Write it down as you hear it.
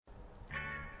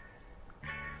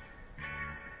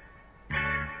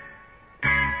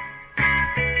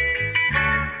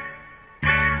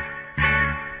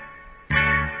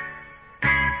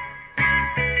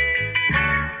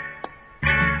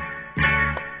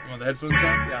want the headphones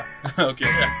down? Yeah. Okay.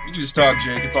 Yeah. You can just talk,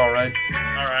 Jake. It's alright.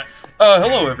 Alright.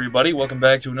 Hello, everybody. Welcome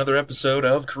back to another episode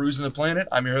of Cruising the Planet.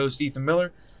 I'm your host, Ethan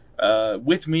Miller.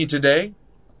 With me today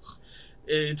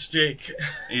It's Jake.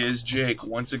 is Jake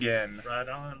once again. Right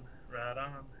on.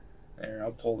 There,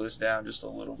 I'll pull this down just a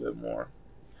little bit more.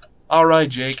 Alright,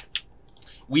 Jake.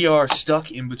 We are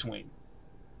stuck in between.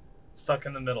 Stuck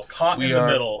in the middle. Caught We in the are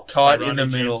middle. caught by in the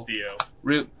Ronnie middle. James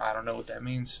Dio. I don't know what that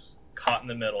means. Caught in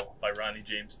the middle by Ronnie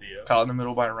James Dio. Caught in the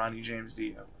Middle by Ronnie James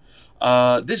Dio.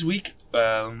 This week,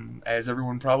 as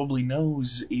everyone probably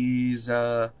knows, is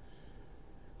the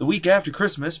week after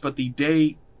Christmas, but the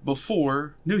day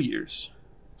before New Year's.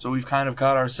 So we've kind of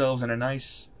caught ourselves in a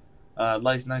nice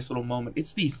little moment.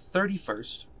 It's the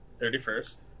 31st.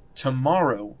 31st.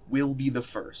 Tomorrow will be the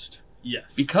 1st.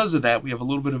 Yes. Because of that, we have a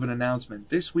little bit of an announcement.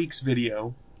 This week's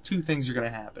video, two things are going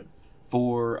to happen.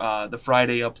 For the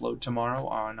Friday upload tomorrow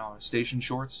on our Station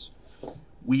Shorts,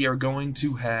 we are going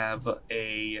to have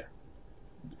a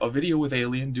video with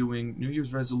Alien doing New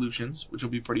Year's resolutions, which will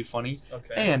be pretty funny.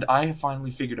 Okay. And I have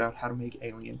finally figured out how to make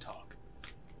Alien talk.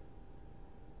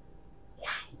 Wow.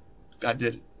 I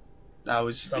did it.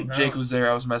 Somehow. Jake was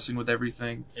there. I was messing with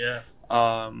everything. Yeah.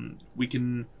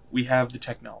 We have the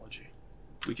technology.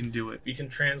 We can do it. We can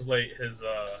translate his,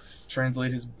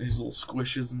 Translate his little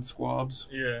squishes and squabs.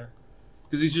 Yeah.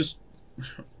 Because he's just,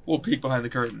 we'll peek behind the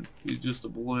curtain. He's just a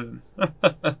balloon.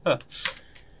 But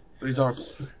he's our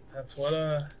balloon. That's what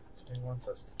he wants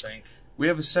us to think. We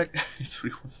have That's what he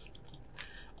wants us to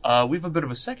think. We have a bit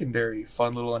of a secondary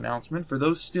fun little announcement. For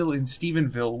those still in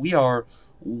Stephenville, we are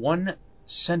 1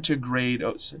 centigrade.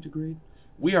 Oh, centigrade?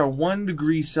 We are 1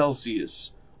 degree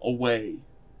Celsius away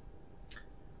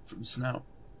from snow.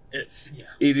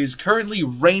 It is currently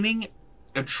raining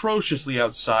atrociously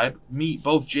outside.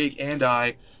 Both Jake and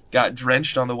I got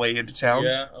drenched on the way into town.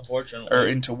 Yeah, unfortunately. Or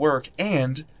into work,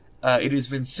 and it has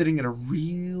been sitting at a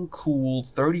real cool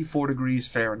 34 degrees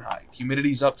Fahrenheit.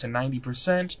 Humidity's up to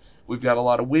 90%. We've got a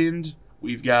lot of wind.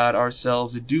 We've got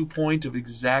ourselves a dew point of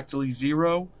exactly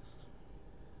 0.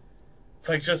 It's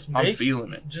like I'm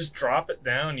feeling it. Just drop it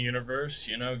down, universe.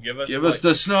 Give us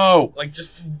the snow.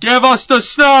 Give us the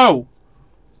snow.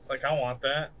 It's like, I want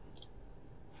that.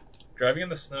 Driving in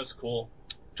the snow's cool.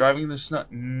 Driving in the snow.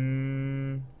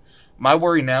 My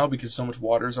worry now, because so much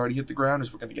water has already hit the ground,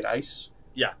 is we're going to get ice.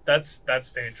 Yeah, that's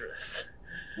dangerous.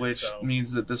 Which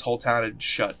means that this whole town had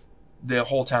shut. The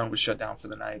whole town was shut down for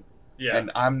the night. Yeah.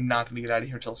 And I'm not going to get out of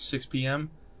here till 6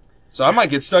 p.m. So I might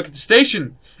get stuck at the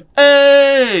station.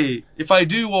 Hey! If I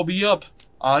do, I'll be up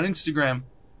on Instagram.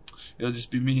 It'll just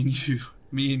be me and you.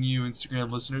 Me and you, Instagram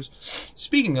listeners.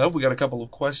 Speaking of, we got a couple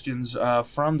of questions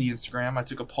from the Instagram. I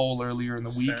took a poll earlier in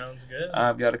the week. Sounds good.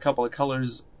 I've got a couple of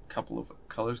things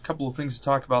to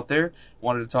talk about there.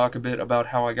 Wanted to talk a bit about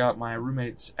how I got my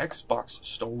roommate's Xbox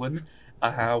stolen,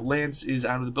 how Lance is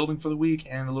out of the building for the week,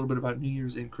 and a little bit about New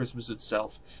Year's and Christmas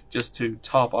itself, just to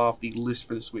top off the list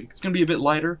for this week. It's going to be a bit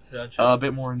lighter, Gotcha. a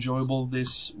bit more enjoyable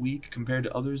this week compared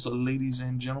to others, ladies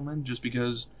and gentlemen, just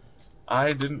because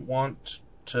I didn't want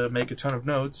to make a ton of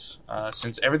notes,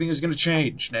 since everything is going to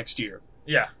change next year.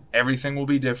 Yeah. Everything will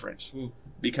be different. Ooh.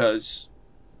 Because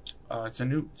it's a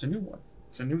new one.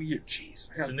 It's a new year. Jeez.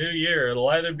 It's a new year. It'll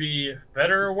either be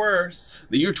better or worse.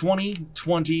 The year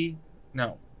 2020.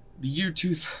 No. The year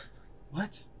 2000.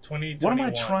 What? 2021. What am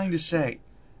I trying to say?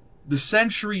 The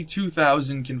century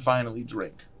 2000 can finally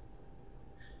drink.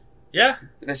 Yeah.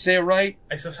 Did I say it right?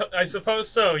 I suppose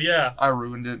so, yeah. I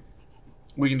ruined it.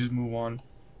 We can just move on.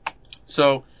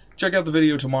 So, check out the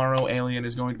video tomorrow. Alien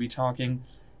is going to be talking.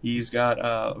 He's got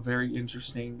a very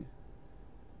interesting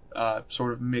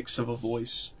sort of mix of a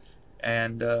voice.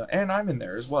 And I'm in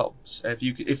there as well. So if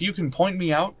you can point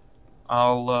me out,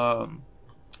 I'll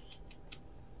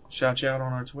shout you out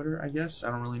on our Twitter, I guess.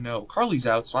 I don't really know. Carly's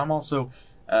out, so I'm also,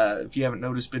 if you haven't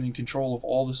noticed, been in control of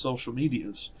all the social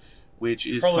medias, which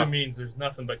is probably means there's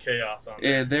nothing but chaos on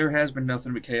there. Yeah, there has been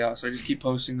nothing but chaos. I just keep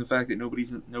posting the fact that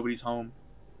nobody's home.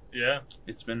 Yeah.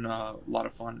 It's been a lot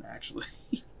of fun, actually.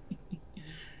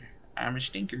 I'm a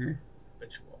stinker. Bet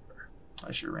you are.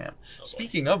 I sure am. Oh,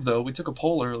 Speaking of, though, we took a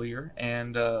poll earlier,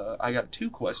 and I got 2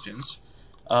 questions.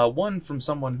 One from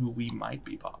someone who we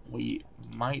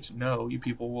might know. You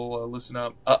people will listen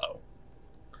up.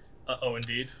 Uh-oh,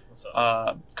 indeed. What's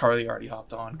up? Carly already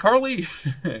hopped on. Carly!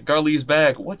 Carly's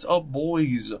back. What's up,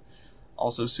 boys?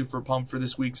 Also super pumped for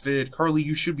this week's vid. Carly,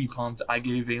 you should be pumped. I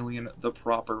gave Alien the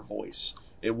proper voice.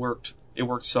 It worked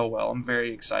so well. I'm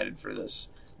very excited for this.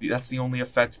 That's the only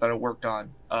effect that I worked on.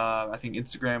 I think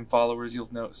Instagram followers,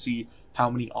 you'll see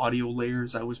how many audio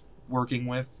layers I was working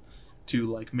with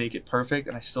to make it perfect,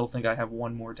 and I still think I have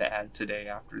one more to add today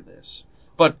after this.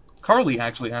 But Carly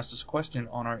actually asked us a question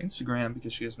on our Instagram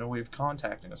because she has no way of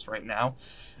contacting us right now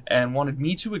and wanted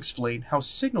me to explain how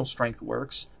signal strength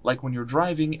works, like when you're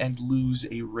driving and lose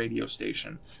a radio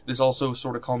station. This also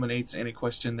sort of culminates in a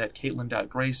question that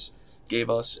Caitlin.Grace gave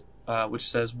us, which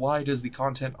says, why does the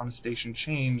content on a station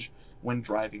change when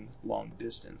driving long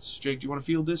distance? Jake, do you want to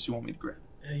field this? You want me to grab it?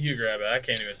 You grab it. I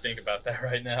can't even think about that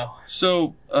right now.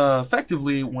 So,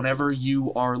 effectively, whenever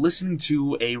you are listening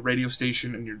to a radio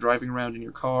station and you're driving around in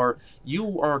your car,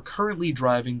 you are currently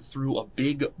driving through a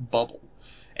big bubble.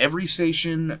 Every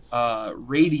station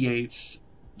radiates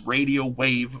radio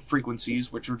wave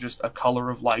frequencies, which are just a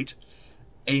color of light,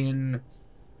 in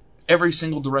every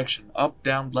single direction, up,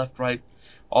 down, left, right,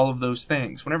 all of those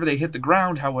things. Whenever they hit the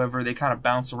ground, however, they kind of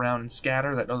bounce around and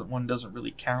scatter. That one doesn't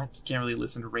really count. You can't really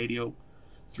listen to radio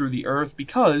through the earth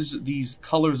because these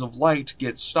colors of light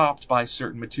get stopped by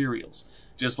certain materials.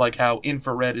 Just like how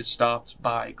infrared is stopped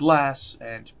by glass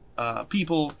and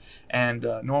people, and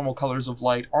normal colors of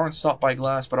light aren't stopped by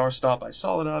glass but are stopped by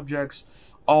solid objects.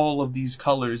 All of these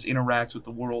colors interact with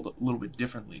the world a little bit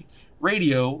differently.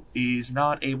 Radio is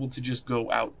not able to just go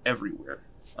out everywhere,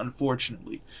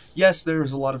 unfortunately. Yes, there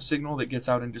is a lot of signal that gets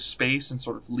out into space and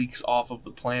sort of leaks off of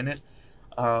the planet,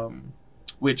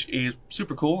 which is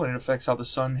super cool, and it affects how the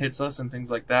sun hits us and things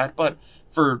like that. But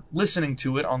for listening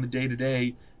to it on the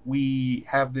day-to-day, we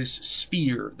have this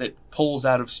sphere that pulls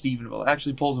out of Stephenville. It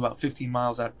actually pulls about 15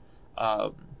 miles out,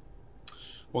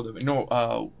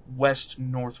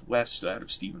 west-northwest out of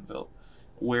Stephenville,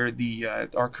 where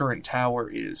our current tower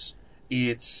is.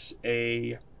 It's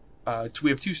we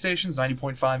have two stations,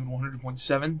 90.5 and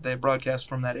 100.7. They broadcast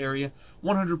from that area.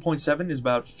 100.7 is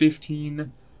about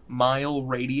 15-mile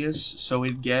radius, so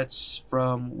it gets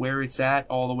from where it's at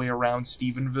all the way around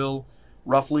Stephenville,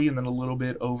 roughly, and then a little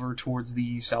bit over towards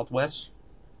the southwest.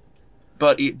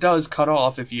 But it does cut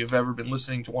off if you've ever been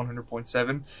listening to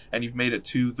 100.7 and you've made it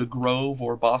to the Grove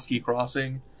or Bosque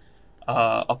Crossing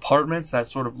apartments, that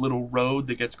sort of little road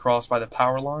that gets crossed by the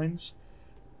power lines,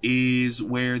 is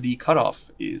where the cutoff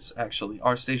is, actually.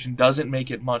 Our station doesn't make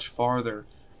it much farther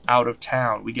out of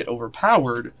town. We get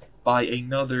overpowered by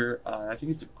another, I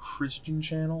think it's a Christian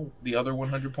channel, the other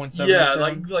 100.7. Yeah,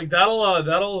 like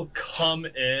that'll come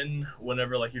in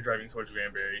whenever like you're driving towards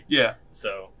Granbury. Yeah.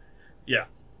 So, yeah.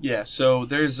 Yeah, so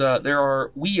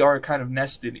we are kind of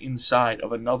nested inside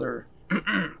of another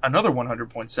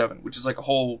 100.7, which is like a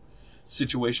whole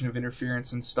situation of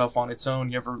interference and stuff on its own.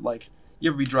 You ever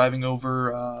be driving over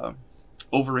a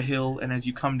hill, and as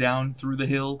you come down through the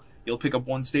hill, you'll pick up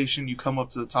one station, you come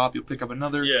up to the top, you'll pick up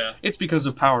another. Yeah. It's because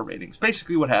of power ratings.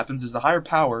 Basically what happens is the higher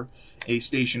power a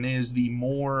station is, the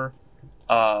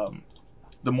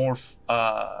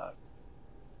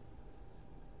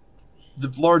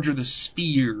larger the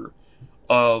sphere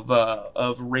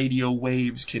of radio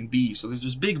waves can be. So there's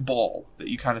this big ball that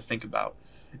you kind of think about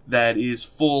that is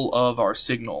full of our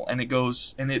signal, and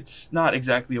it's not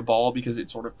exactly a ball because it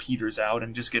sort of peters out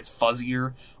and just gets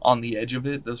fuzzier on the edge of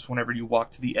it. That's whenever you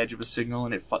walk to the edge of a signal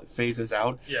and it phases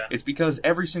out. Yeah. It's because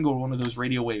every single one of those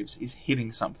radio waves is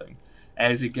hitting something.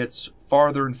 As it gets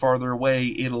farther and farther away,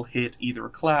 it'll hit either a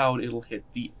cloud, it'll hit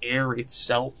the air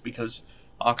itself, because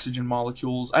oxygen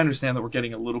molecules. I understand that we're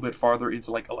getting a little bit farther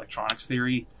into like electronics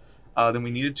theory than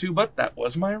we needed to, but that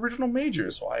was my original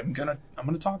major, so I'm gonna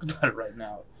talk about it right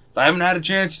now. So I haven't had a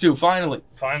chance to, finally.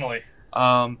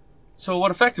 So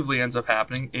what effectively ends up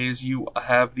happening is you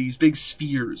have these big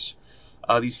spheres,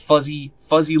 these fuzzy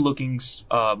looking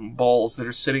balls that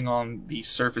are sitting on the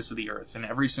surface of the earth, and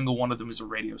every single one of them is a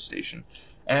radio station,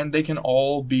 and they can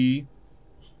all be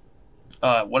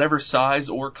whatever size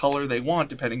or color they want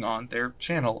depending on their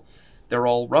channel. They're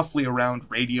all roughly around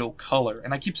radio color,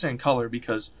 and I keep saying color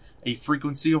because a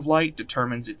frequency of light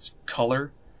determines its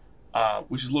color,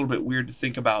 which is a little bit weird to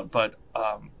think about, but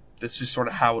that's just sort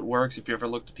of how it works. If you ever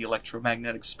looked at the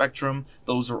electromagnetic spectrum,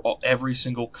 every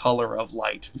single color of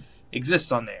light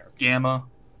exists on there. Gamma,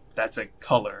 that's a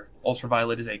color.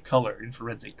 Ultraviolet is a color.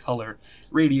 Infrared's a color.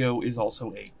 Radio is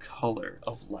also a color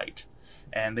of light,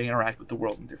 and they interact with the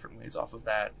world in different ways off of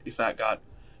that.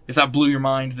 If that blew your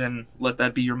mind, then let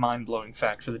that be your mind-blowing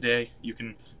fact for the day. You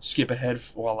can skip ahead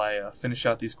while I finish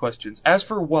out these questions. As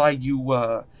for why you,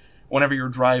 whenever you're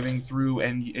driving through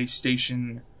a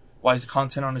station, why does the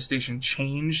content on a station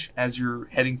change as you're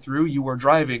heading through? You are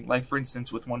driving, like for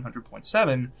instance with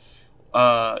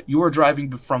 100.7, you are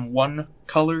driving from one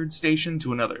colored station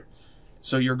to another.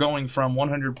 So you're going from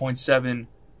 100.7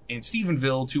 in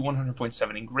Stephenville to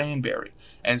 100.7 in Granbury.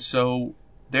 And so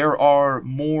there are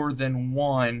more than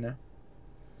one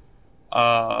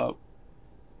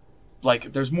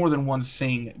like there's more than one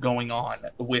thing going on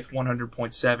with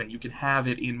 100.7. You can have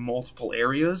it in multiple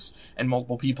areas, and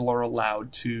multiple people are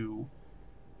allowed to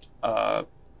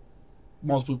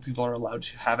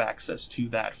have access to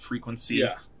that frequency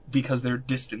because they're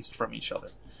distanced from each other.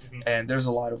 Mm-hmm. And there's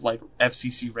a lot of like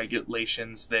FCC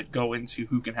regulations that go into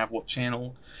who can have what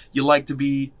channel. You like to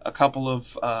be a couple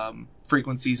of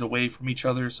frequencies away from each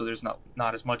other, so there's not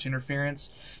as much interference,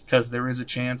 because there is a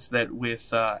chance that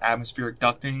with atmospheric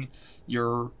ducting,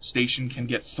 your station can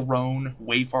get thrown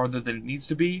way farther than it needs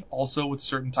to be. Also, with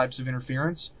certain types of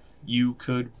interference, you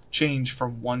could change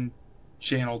from one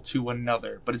channel to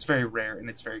another, but it's very rare and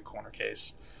it's very corner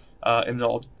case. And it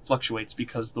all fluctuates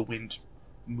because the wind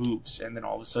moves, and then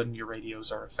all of a sudden your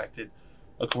radios are affected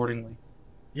accordingly.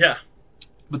 Yeah.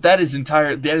 But that is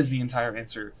the entire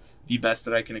answer, the best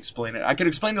that I can explain it. I could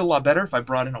explain it a lot better if I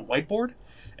brought in a whiteboard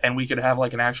and we could have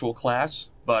like an actual class,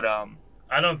 but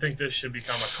I don't think this should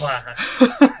become a class.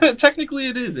 technically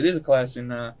it is. It is a class in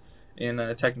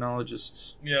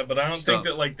technologists. Yeah, but I don't stuff. think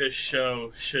that like this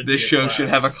show should. This show should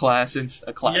have a class segment.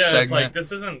 It's like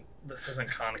this isn't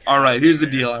Khan Academy. All right, here's the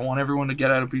deal. I want everyone to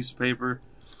get out a piece of paper.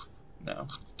 No.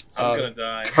 I'm gonna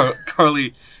die.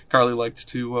 Carly liked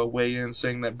to weigh in,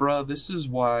 saying that, bruh, this is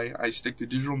why I stick to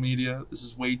digital media. This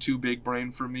is way too big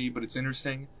brain for me, but it's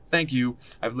interesting. Thank you.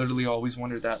 I've literally always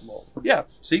wondered that. Well, yeah,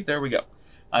 see, there we go.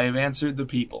 I have answered the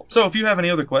people. So if you have any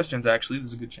other questions, actually, this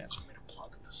is a good chance for me to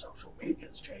plug the social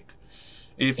medias, Jake.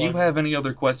 If you have any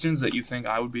other questions that you think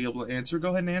I would be able to answer, go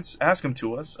ahead and ask them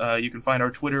to us. You can find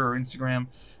our Twitter or Instagram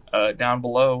down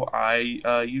below.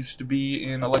 I used to be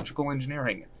in electrical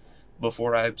engineering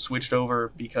before I switched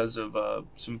over because of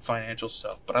some financial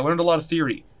stuff. But I learned a lot of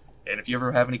theory. And if you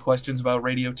ever have any questions about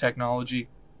radio technology,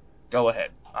 go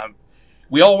ahead.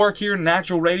 We all work here in an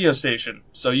actual radio station,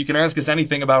 so you can ask us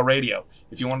anything about radio.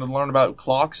 If you wanted to learn about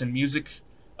clocks and music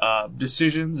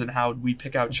decisions and how we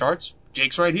pick out charts,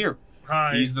 Jake's right here.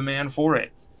 Hi. He's the man for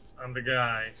it. I'm the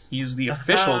guy. He's the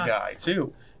official guy,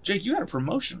 too. Jake, you had a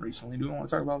promotion recently. Do you want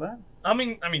to talk about that? I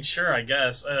mean, sure, I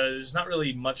guess. There's not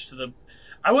really much to the...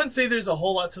 I wouldn't say there's a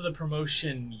whole lot to the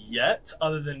promotion yet,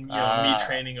 other than me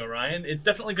training Orion. It's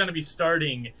definitely going to be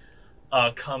starting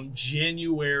come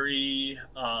January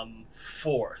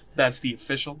 4th. That's the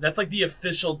official? That's like the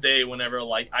official day whenever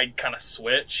like I kind of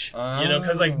switch,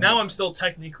 because like now I'm still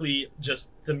technically just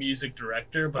the music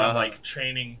director, but I'm like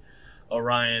training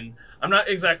Orion. I'm not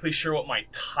exactly sure what my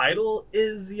title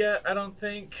is yet. I don't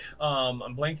think.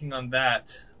 I'm blanking on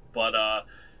that, but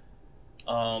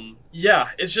yeah,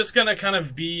 it's just gonna kind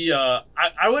of be.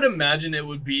 I would imagine it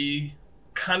would be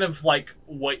kind of like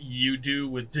what you do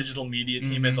with digital media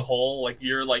team as a whole. Like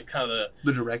you're like kind of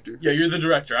the director. Yeah, you're the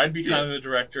director. I'd be kind of the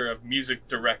director of music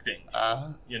directing.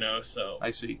 So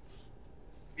I see.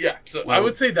 Yeah, so well, I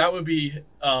would say that would be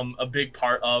a big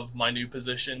part of my new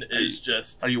position.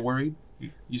 Are you worried?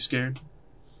 You scared?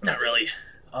 Not really.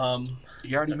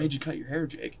 He already made you cut your hair,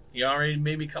 Jake. He already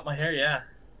made me cut my hair. Yeah.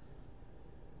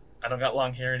 I don't got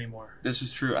long hair anymore. This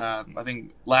is true. I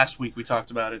think last week we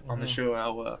talked about it on the show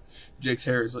how Jake's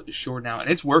hair is short now, and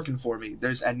it's working for me.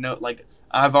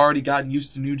 I've already gotten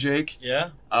used to new Jake. Yeah.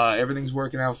 Everything's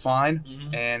working out fine,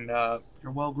 and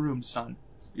you're well groomed, son.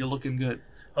 You're looking good.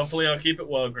 Hopefully I'll keep it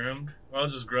well groomed. Or I'll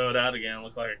just grow it out again and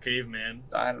look like a caveman.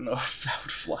 I don't know if that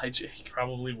would fly, Jake.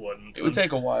 Probably wouldn't. It would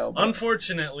take a while. But...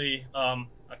 Unfortunately, I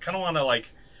kind of want to like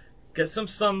get some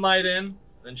sunlight in,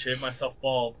 then shave myself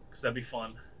bald, because that'd be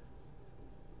fun.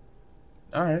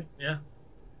 All right. Yeah.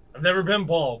 I've never been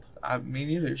bald. Me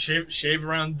neither. Shave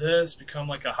around this, become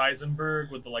like a Heisenberg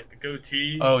with the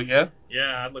goatee. Oh, yeah?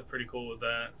 Yeah, I'd look pretty cool with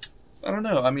that. I don't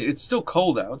know. I mean, it's still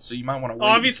cold out, so you might want to wait.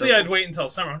 Obviously, I'd wait until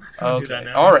summer. I'm not going to do that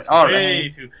now. All right. Way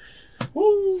too...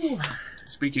 Woo!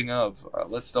 Speaking of,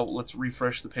 let's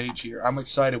refresh the page here. I'm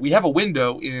excited. We have a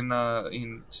window in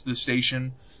the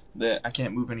station that I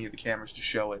can't move any of the cameras to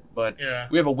show it, but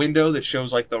we have a window that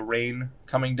shows like the rain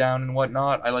coming down and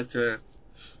whatnot. I like to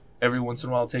every once in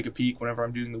a while take a peek whenever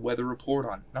I'm doing the weather report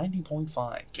on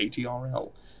 90.5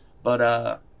 KTRL.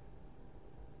 But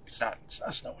it's not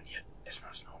snowing yet. It's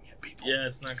not snowing yet, people. Yeah,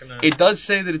 it's not gonna. It does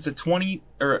say that it's a 20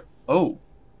 or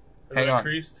hang on.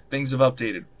 Increased? Things have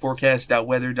updated.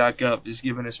 Forecast.weather.gov is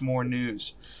giving us more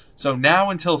news. So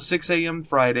now until 6 a.m.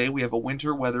 Friday, we have a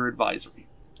winter weather advisory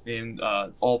in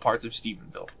all parts of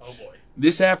Stephenville. Oh boy.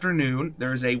 This afternoon,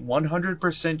 there is a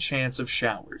 100% chance of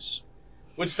showers.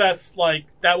 Which that's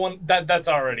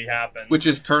already happened. Which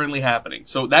is currently happening.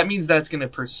 So that means that's going to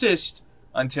persist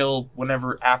until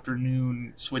whenever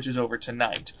afternoon switches over to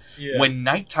night. Yeah. When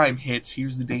nighttime hits,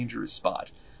 here's the dangerous spot.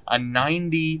 A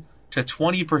 90 to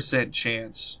 20%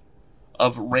 chance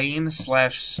of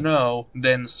rain/snow,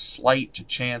 then slight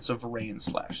chance of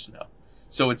rain/snow.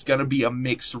 So it's going to be a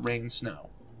mixed rain-snow.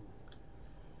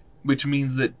 Which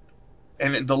means that,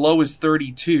 and the low is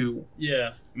 32.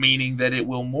 Yeah. Meaning that it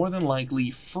will more than likely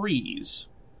freeze.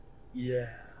 Yeah.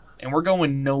 And we're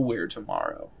going nowhere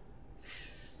tomorrow.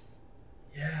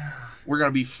 Yeah. We're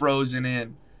going to be frozen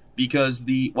in. Because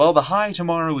the high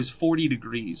tomorrow is 40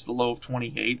 degrees, the low of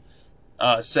 28.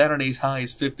 Saturday's high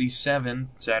is 57,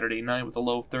 Saturday night with a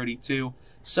low of 32.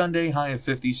 Sunday, high of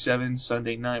 57,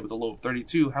 Sunday night with a low of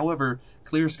 32. However,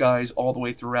 clear skies all the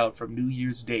way throughout from New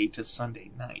Year's Day to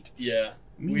Sunday night. Yeah.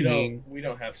 Meaning, we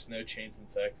don't have snow chains in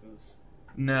Texas.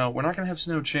 No, we're not going to have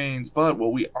snow chains, but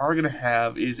what we are going to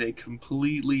have is a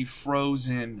completely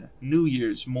frozen New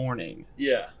Year's morning.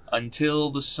 Yeah. Until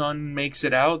the sun makes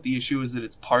it out, the issue is that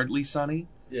it's partly sunny.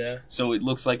 Yeah. So it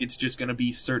looks like it's just going to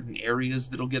be certain areas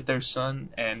that'll get their sun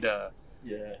and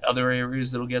other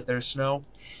areas that'll get their snow.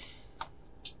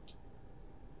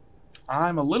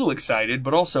 I'm a little excited,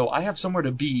 but also I have somewhere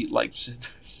to be like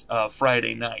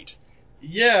Friday night.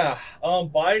 Yeah.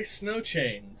 Buy snow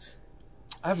chains.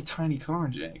 I have a tiny car,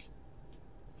 Jake.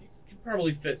 You can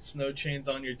probably fit snow chains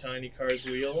on your tiny car's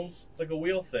wheels. It's like a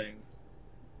wheel thing.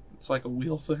 It's like a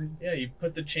wheel thing? Yeah, you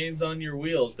put the chains on your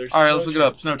wheels. Alright, let's look it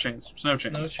up. Snow chains. Snow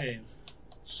chains.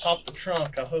 Pop the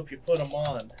trunk. I hope you put them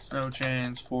on. Snow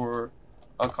chains for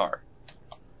a car.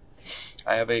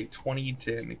 I have a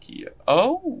 2010 Kia.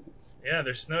 Oh! Yeah,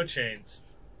 there's snow chains.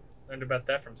 Learned about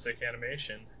that from Sick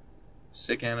Animation.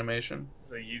 Sick Animation?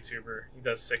 He's a YouTuber. He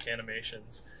does sick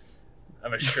animations. I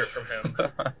have a shirt from him.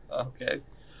 Okay.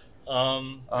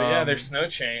 But yeah, there's snow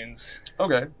chains.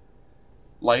 Okay.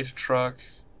 Light truck.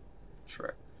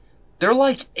 They're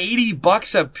like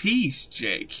 $80 a piece,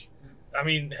 Jake. I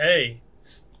mean, hey,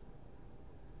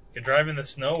 you can drive in the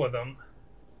snow with them.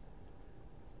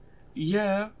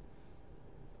 Yeah.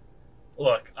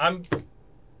 Look,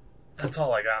 that's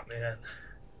all I got, man.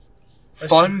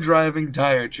 Fun driving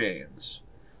tire chains.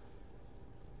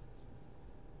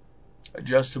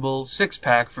 Adjustable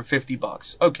 6-pack for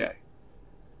 $50. Okay.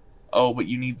 Oh, but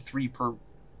you need 3 per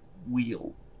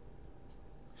wheel.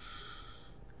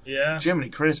 Yeah. Jiminy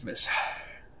Christmas.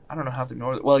 I don't know how the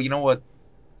north. Well, you know what?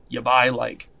 You buy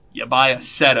a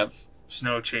set of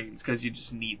snow chains because you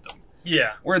just need them.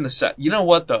 Yeah. We're in the set. You know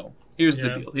what though? Here's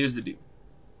the deal.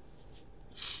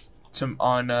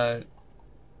 On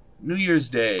New Year's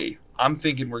Day, I'm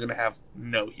thinking we're gonna have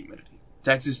no humidity.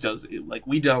 Texas does it. Like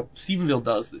we don't. Stephenville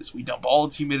does this. We dump all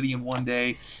its humidity in one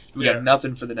day. We got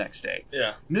nothing for the next day.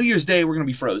 Yeah. New Year's Day, we're gonna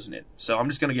be frozen in. So I'm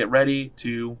just gonna get ready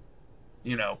to,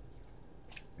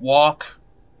 walk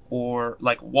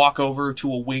over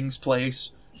to a wings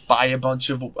place, buy a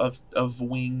bunch of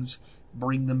wings,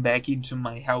 bring them back into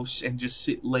my house, and just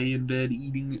lay in bed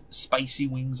eating spicy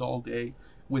wings all day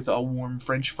with a warm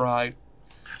French fry.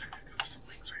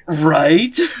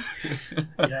 Right?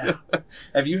 Yeah.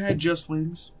 Have you had Just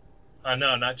Wings?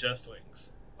 No, not Just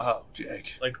Wings. Oh,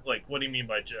 Jake. Like, what do you mean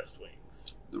by Just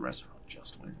Wings? The restaurant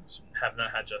Just Wings. Have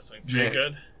not had Just Wings. Jake. Is it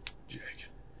good? Jake.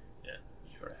 Yeah.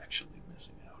 You're actually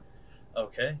missing out.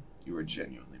 Okay. You are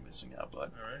genuinely missing out,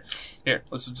 bud. All right. Here,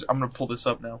 I'm gonna pull this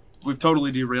up now. We've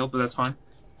totally derailed, but that's fine.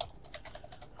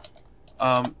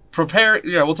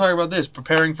 We'll talk about this.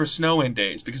 Preparing for snow-in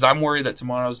days, because I'm worried that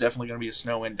tomorrow's definitely going to be a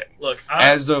snow-in day. Look,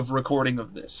 as of recording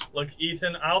of this. Look,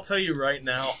 Ethan, I'll tell you right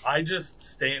now, I just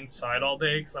stay inside all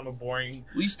day because I'm a boring.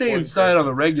 We stay inside person. On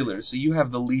the regular, so you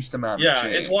have the least amount of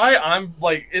change. Yeah, it's why I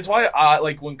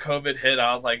when COVID hit,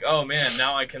 I was like, oh man,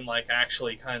 now I can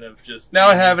actually kind of just. Now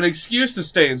I have an excuse to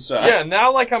stay inside. Yeah,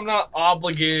 now I'm not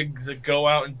obligated to go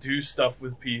out and do stuff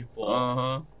with people.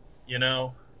 Uh-huh. You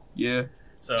know? Yeah.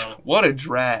 So what a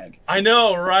drag. I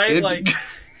know, right?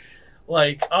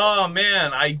 Oh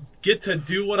man, I get to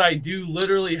do what I do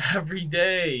literally every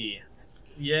day.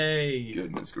 Yay.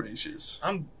 Goodness gracious.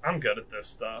 I'm good at this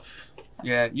stuff.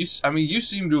 Yeah, you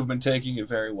seem to have been taking it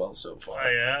very well so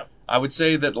far. Yeah. I would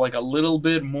say that a little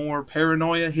bit more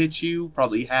paranoia hit you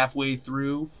probably halfway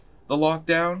through the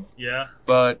lockdown. Yeah.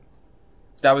 But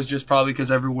that was just probably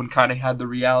because everyone kind of had the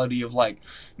reality of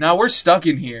now we're stuck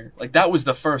in here. That was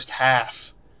the first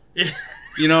half. Yeah.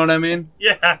 You know what I mean?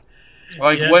 Yeah.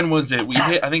 When was it? We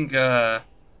hit, I think, right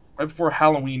before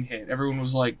Halloween hit. Everyone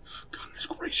was like, goodness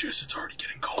gracious, it's already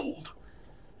getting cold.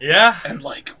 Yeah. And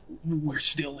we're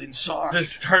still inside.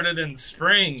 This started in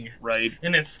spring. Right.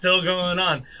 And it's still going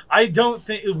on. I don't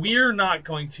think, we're not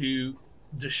going to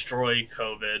destroy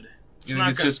COVID. You think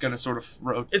it's just going to sort of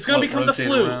it's going to become the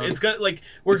flu. Around? It's going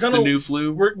to the new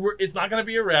flu. It's not going to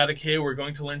be eradicated. We're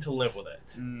going to learn to live with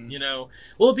it. You know,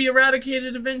 will it be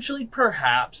eradicated eventually?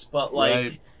 Perhaps, but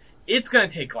right. it's going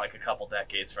to take like a couple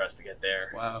decades for us to get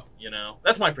there. Wow.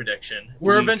 That's my prediction.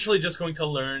 We're eventually just going to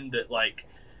learn that like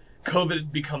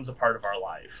COVID becomes a part of our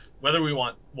life, whether we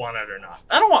want it or not.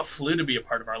 I don't want flu to be a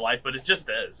part of our life, but it just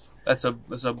is. That's a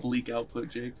bleak output,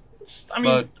 Jake. I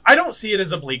mean, I don't see it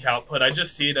as a bleak output. I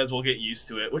just see it as we'll get used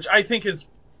to it, which I think is.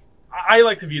 I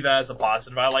like to view that as a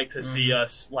positive. I like to see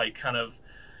us like kind of,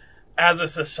 as a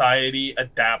society,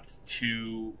 adapt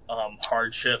to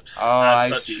hardships. I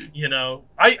such, see.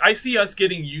 I see us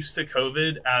getting used to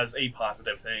COVID as a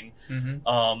positive thing.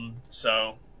 Mm-hmm.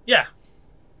 So yeah,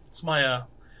 it's my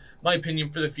opinion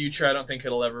for the future. I don't think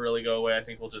it'll ever really go away. I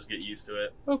think we'll just get used to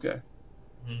it. Okay.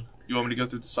 You want me to go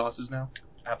through the sauces now?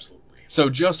 Absolutely. So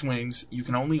Just Wings, you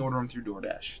can only order them through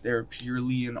DoorDash. They're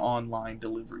purely an online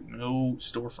delivery, no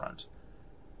storefront.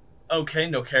 Okay,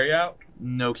 no carryout?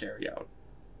 No carryout.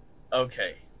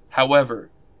 Okay. However,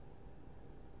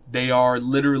 they are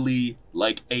literally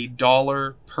like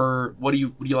 $1 per. What do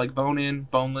you like? Bone in,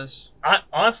 boneless?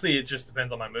 Honestly, it just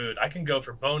depends on my mood. I can go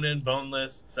for bone in,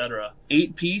 boneless, etc.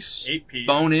 8-piece. 8-piece.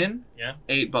 Bone in. Yeah.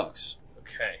 $8.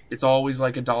 Okay. It's always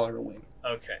like $1 a wing.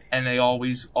 Okay. And they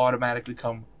always automatically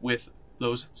come with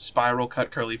those spiral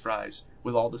cut curly fries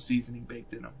with all the seasoning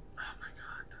baked in them. Oh my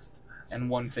god, that's the best.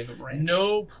 And one thing of ranch.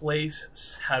 No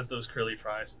place has those curly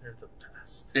fries. They're the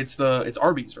best. It's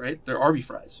Arby's, right? They're Arby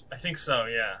fries. I think so,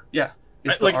 yeah. Yeah.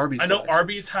 It's the Arby's I know fries.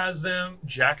 Arby's has them,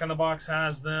 Jack in the Box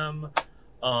has them.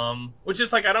 Which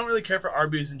is like, I don't really care for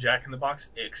Arby's and Jack in the Box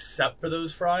except for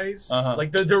those fries. Uh-huh.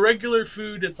 Like the regular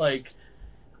food, it's like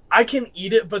I can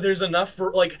eat it, but there's enough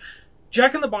for like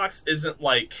Jack in the Box isn't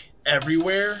like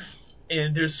everywhere.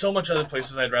 And there's so much other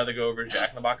places I'd rather go over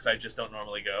Jack in the Box I just don't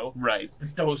normally go. Right.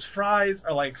 Those fries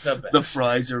are like the best. The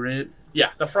fries are it. Yeah,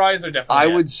 the fries are definitely I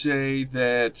it. would say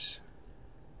that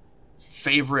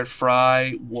favorite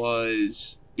fry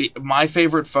was... my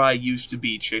favorite fry used to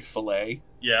be Chick-fil-A.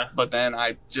 Yeah. But then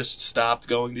I just stopped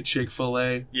going to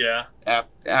Chick-fil-A. Yeah.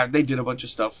 They did a bunch of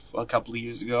stuff a couple of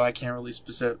years ago. I can't really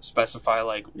specify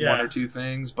like one or two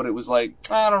things, but it was like,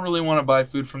 I don't really want to buy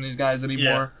food from these guys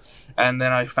anymore. Yeah. And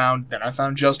then I found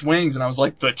Just Wings, and I was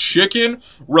like, the chicken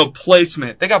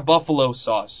replacement. They got buffalo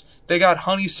sauce. They got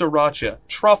honey sriracha,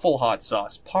 truffle hot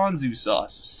sauce, ponzu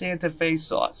sauce, Santa Fe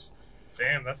sauce.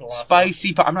 Damn, that's a lot.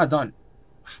 Spicy. I'm not done.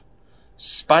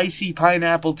 Spicy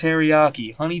pineapple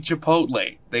teriyaki, honey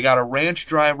chipotle. They got a ranch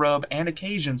dry rub and a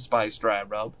Cajun spice dry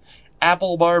rub,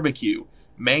 apple barbecue,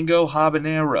 mango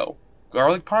habanero,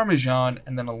 garlic parmesan,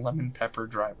 and then a lemon pepper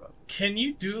dry rub. Can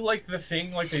you do like the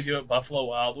thing like they do at Buffalo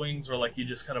Wild Wings where like you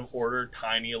just kind of order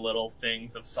tiny little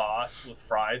things of sauce with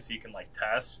fries so you can like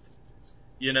test?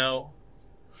 You know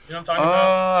what I'm talking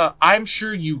about? I'm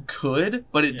sure you could,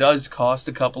 but it does cost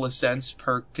a couple of cents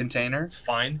per container. It's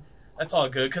fine. That's all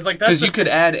good, because you can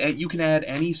add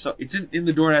any sauce. It's in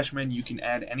the DoorDash menu. You can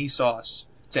add any sauce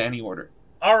to any order.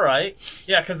 All right,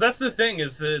 yeah, because that's the thing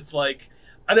is that it's like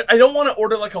I don't want to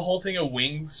order like a whole thing of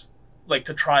wings like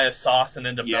to try a sauce and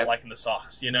end up not liking the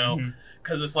sauce, you know?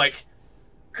 Because it's like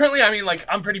currently, I mean, like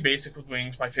I'm pretty basic with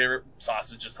wings. My favorite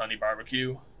sauce is just honey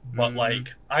barbecue. But,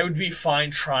 like, I would be fine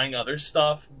trying other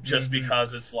stuff just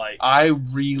because it's like... I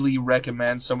really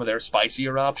recommend some of their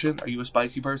spicier options. Are you a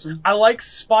spicy person? I like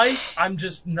spice. I'm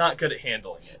just not good at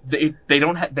handling it. They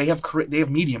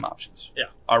have medium options. Yeah.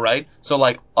 All right? So,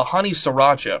 like, a honey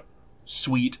sriracha,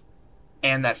 sweet,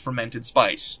 and that fermented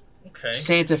spice. Okay.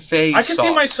 Santa Fe sauce. I can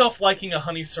see myself liking a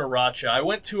honey sriracha. I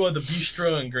went to the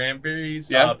Bistro in Granbury's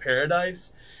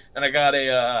Paradise, and I got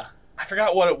I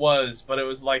forgot what it was, but it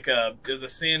was like a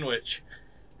sandwich.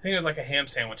 I think it was like a ham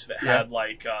sandwich that had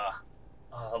like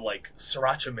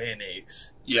sriracha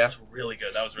mayonnaise. Yeah. That's really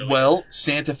good. That was really good.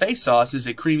 Santa Fe sauce is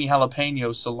a creamy jalapeno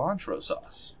cilantro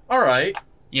sauce. All right.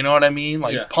 You know what I mean?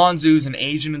 Like ponzu's an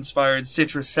Asian-inspired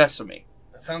citrus sesame.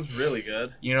 That sounds really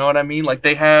good. You know what I mean? Like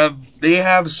they have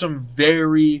some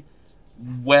very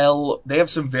well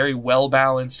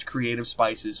balanced creative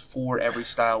spices for every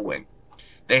style wing.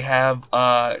 They have,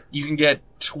 you can get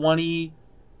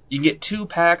 2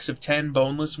 packs of 10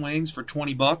 boneless wings for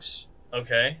 $20.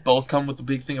 Okay. Both come with a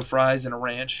big thing of fries and a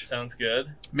ranch. Sounds good.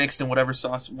 Mixed in whatever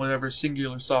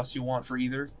singular sauce you want for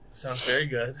either. Sounds very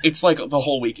good. It's like the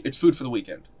whole week. It's food for the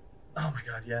weekend. Oh my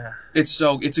god, yeah. It's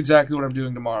exactly what I'm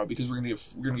doing tomorrow because we're gonna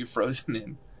get frozen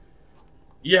in.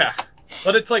 Yeah.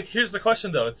 But it's like, here's the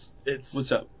question though. It's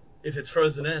What's up? If it's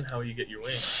frozen in, how will you get your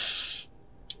wings?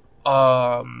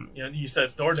 You said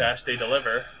it's DoorDash, they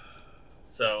deliver.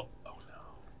 So. Oh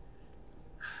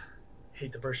no.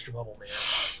 Hate to burst your bubble, man.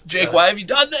 Jake, why have you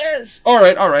done this? All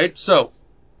right. So,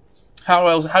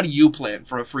 how do you plan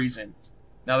for a freeze-in?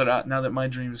 Now that my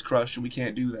dream is crushed and we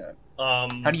can't do that.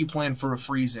 How do you plan for a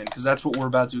freeze-in? Because that's what we're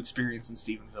about to experience in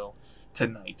Stephenville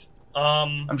tonight.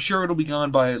 I'm sure it'll be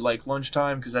gone by like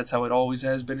lunchtime, because that's how it always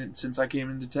has been since I came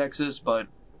into Texas. But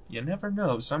you never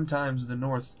know. Sometimes the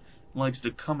North likes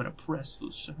to come and oppress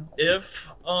the South. If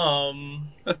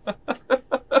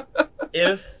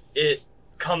it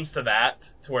comes to that,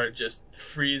 to where it just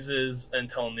freezes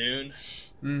until noon,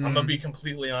 I'm gonna be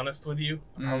completely honest with you.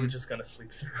 I'm probably just gonna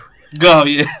sleep through it. Oh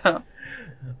yeah.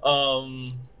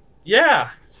 Yeah.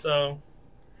 So,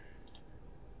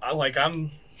 I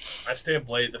stay up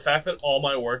late. The fact that all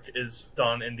my work is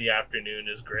done in the afternoon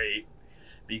is great,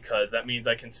 because that means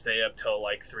I can stay up till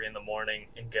like 3 a.m.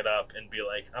 and get up and be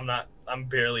like, I'm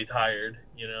barely tired.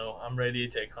 I'm ready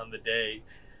to take on the day.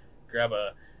 Grab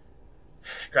a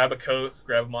Coke,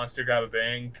 grab a Monster, grab a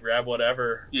Bang, grab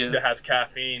whatever that has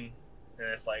caffeine, and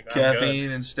it's like caffeine I'm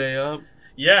good. And stay up.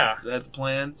 Yeah. Is that the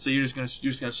plan? So you're just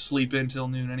gonna sleep in till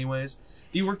noon, anyways.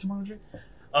 Do you work tomorrow, Jake?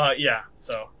 Yeah.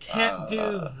 So can't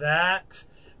do that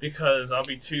because I'll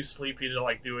be too sleepy to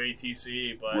like do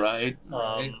ATC. But right.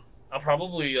 I'll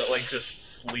probably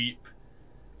just sleep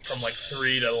from like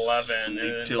 3 to 11,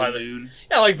 and till noon.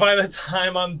 By the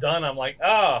time I'm done, I'm like,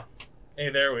 hey,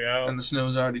 there we go. And the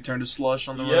snow's already turned to slush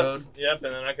on the road. Yep,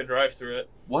 and then I could drive through it.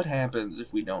 What happens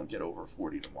if we don't get over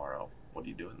 40 tomorrow? What are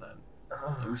you doing then?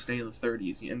 And we stay in the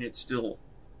 30s, and it's still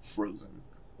frozen.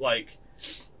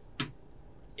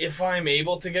 If I'm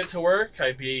able to get to work,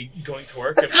 I'd be going to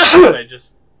work. If not, I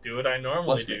just do what I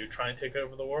normally do, try and take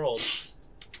over the world.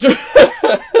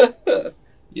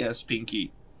 Yes,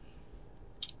 Pinky.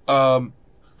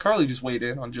 Carly just weighed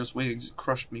in on Just Wings,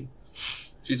 crushed me.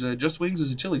 She said, Just Wings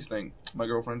is a Chili's thing. My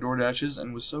girlfriend DoorDashes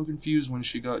and was so confused when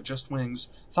she got Just Wings.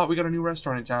 Thought we got a new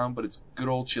restaurant in town, but it's good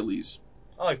old Chili's.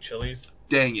 I like Chili's.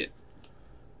 Dang it.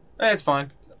 It's fine.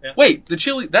 Yeah. Wait, the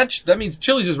Chili, that means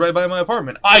Chili's is right by my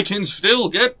apartment. I can still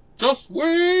get Just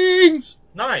Wings!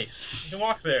 Nice. You can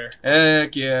walk there.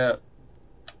 Heck yeah.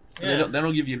 Yeah. They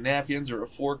don't give you napkins or a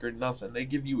fork or nothing. They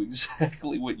give you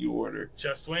exactly what you order.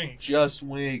 Just Wings. Just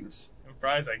Wings. And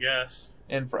fries, I guess.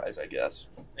 And fries, I guess.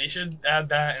 They should add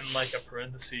that in like a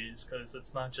parentheses, because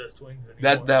it's not just wings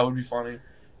anymore. That would be funny.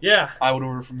 Yeah. I would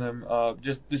order from them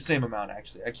just the same amount,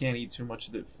 actually. I can't eat too much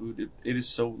of the food. It is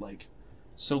so,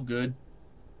 so good.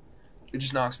 It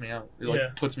just knocks me out.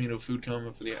 It puts me into a food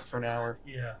coma for an hour.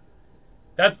 Yeah.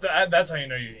 That's how you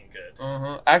know you're eating good.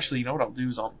 Uh-huh. Actually, you know what I'll do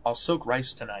is I'll soak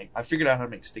rice tonight. I figured out how to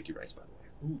make sticky rice, by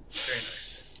the way. Ooh, very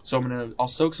nice. So I'll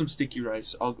soak some sticky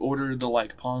rice. I'll order the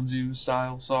ponzu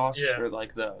style sauce or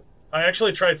the. I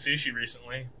actually tried sushi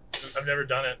recently. I've never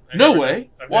done it. No way.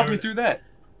 Walk me through that.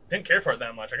 Didn't care for it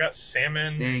that much. I got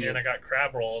salmon Dang and I got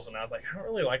crab rolls, and I was like, I don't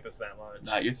really like this that much.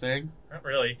 Not your thing? Not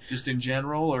really. Just in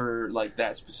general, or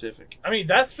that specific? I mean,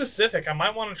 that's specific. I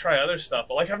might want to try other stuff,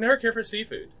 but I've never cared for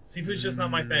seafood. Seafood's just not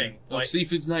my thing. Well, if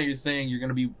seafood's not your thing, you're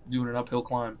gonna be doing an uphill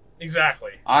climb.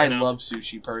 Exactly. I love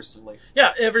sushi personally.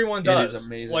 Yeah, everyone does. It is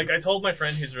amazing. I told my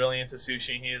friend who's really into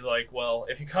sushi, and he's like, well,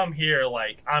 if you come here,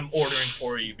 I'm ordering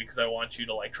for you because I want you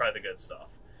to try the good stuff.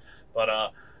 But I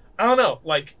don't know,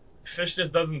 fish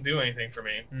just doesn't do anything for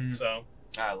me. So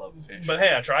I love fish. But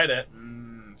hey, I tried it.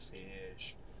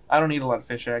 Fish. I don't eat a lot of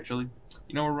fish, actually.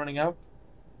 You know we're running out?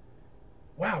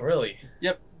 Wow, really?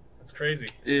 Yep. That's crazy.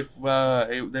 There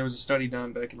was a study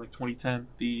done back in 2010.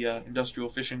 The industrial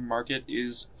fishing market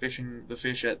is fishing the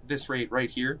fish at this rate right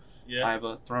here. Yeah. I've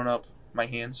thrown up my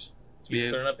hands. He's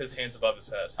thrown up his hands above his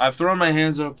head. I've thrown my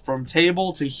hands up from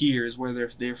table to here is where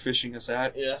they're fishing us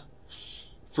at. Yeah.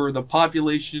 For the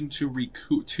population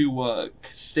to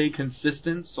stay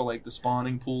consistent, so the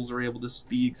spawning pools are able to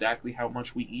be exactly how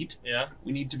much we eat. Yeah.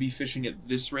 We need to be fishing at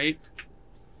this rate.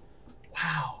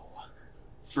 Wow.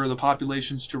 For the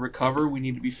populations to recover, we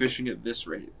need to be fishing at this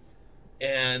rate.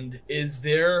 And is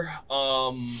there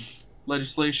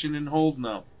legislation in hold?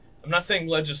 No. I'm not saying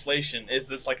legislation. Is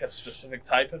this a specific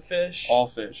type of fish? All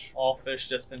fish. All fish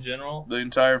just in general? The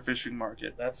entire fishing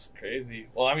market. That's crazy.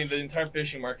 Well, I mean, the entire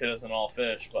fishing market isn't all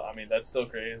fish, but I mean, that's still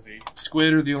crazy.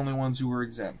 Squid are the only ones who are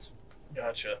exempt.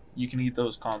 Gotcha. You can eat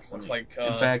those constantly. Looks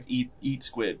in fact, eat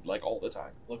squid all the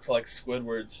time. Looks like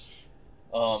Squidward's.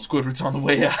 Squidward's on the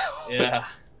way out. Yeah.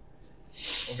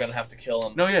 We're gonna have to kill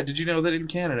him. No, yeah. Did you know that in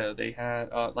Canada they had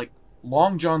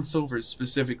Long John Silver's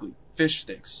specifically fish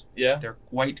sticks? Yeah. They're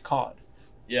white cod.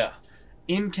 Yeah.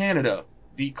 In Canada,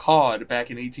 the cod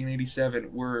back in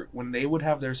 1887 were when they would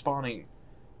have their spawning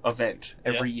event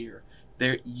every year.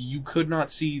 You could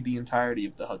not see the entirety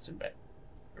of the Hudson Bay.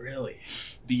 Really?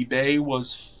 The bay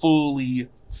was fully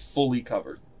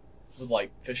covered with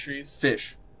fisheries.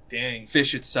 Fish. Dang.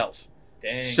 Fish itself.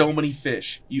 Dang. So many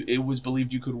fish. It was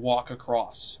believed you could walk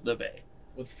across the bay.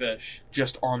 With fish.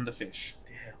 Just on the fish.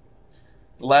 Damn.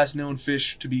 The last known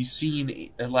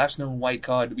white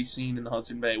cod to be seen in the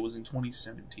Hudson Bay was in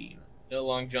 2017.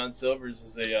 Long John Silver's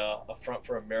is a front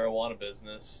for a marijuana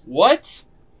business. What?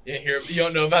 You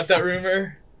don't know about that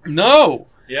rumor? No.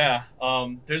 Yeah.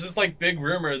 There's this like big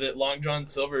rumor that Long John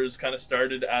Silver's kind of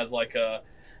started as like a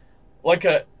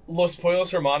Los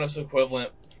Pollos Hermanos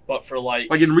equivalent, but for like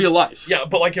in real life. Yeah,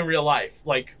 but like in real life,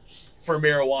 like for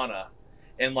marijuana,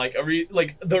 and like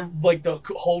the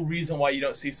whole reason why you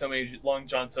don't see so many Long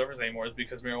John Silver's anymore is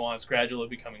because marijuana is gradually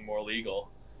becoming more legal.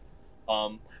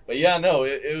 But yeah, no,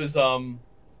 it was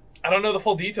I don't know the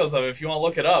full details of it. If you want to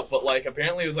look it up, but like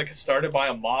apparently it was like started by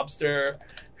a mobster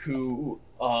who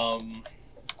what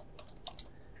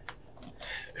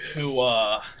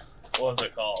was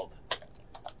it called?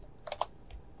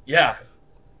 Yeah,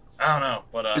 I don't know,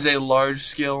 but Is a large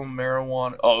scale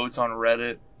marijuana. Oh, it's on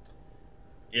Reddit.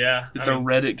 Yeah, it's a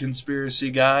Reddit conspiracy,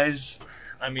 guys.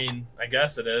 I mean, I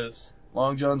guess it is.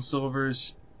 Long John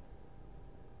Silver's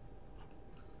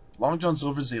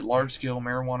is a large scale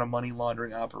marijuana money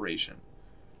laundering operation.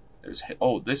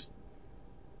 The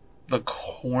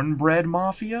Cornbread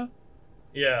Mafia?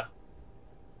 Yeah.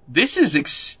 This is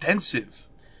extensive.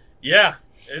 Yeah,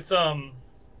 it's a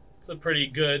pretty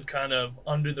good kind of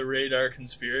under the radar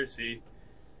conspiracy.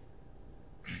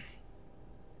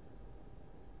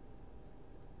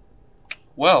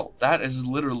 Well, that has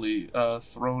literally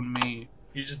thrown me.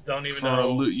 You just don't even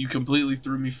know. You completely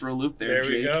threw me for a loop there, Jake.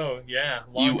 There we go. Yeah,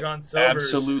 Long John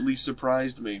Silver's. Absolutely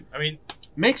surprised me. I mean,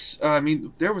 I saw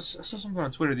something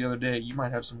on Twitter the other day. You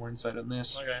might have some more insight on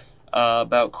this. Okay.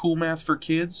 About Cool Math for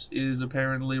Kids is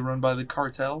apparently run by the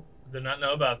cartel. Did not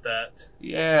know about that.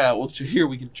 Yeah, well, here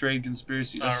we can trade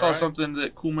conspiracies. I saw right. something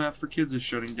that Cool Math for Kids is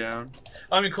shutting down.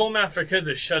 I mean, Cool Math for Kids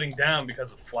is shutting down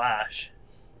because of Flash.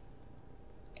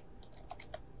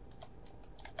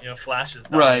 You know, Flash is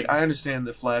dying. Right, I understand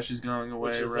that Flash is going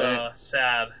away, which is, right?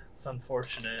 Sad. It's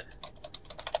unfortunate.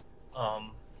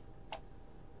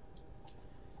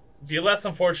 Be less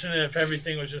unfortunate if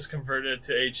everything was just converted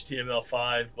to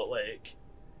HTML5, but like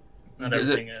not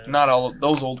everything is. Not all of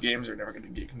those old games are never going to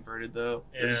get converted though.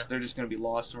 Yeah. They're just going to be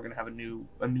lost, and we're going to have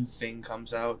a new thing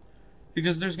comes out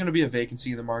because there's going to be a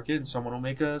vacancy in the market, and someone will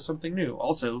make something new.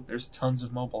 Also, there's tons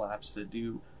of mobile apps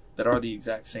that are the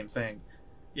exact same thing.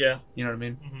 Yeah. You know what I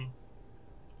mean? Mm-hmm.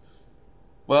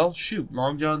 Well, shoot,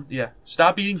 Long John. Yeah,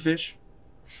 stop eating fish.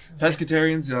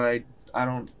 Pescatarians, I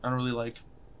don't really like.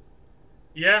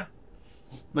 Yeah.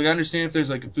 Like, I understand if there's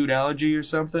like a food allergy or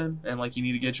something, and like you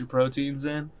need to get your proteins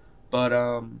in, but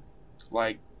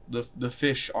like the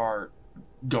fish are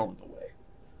going away.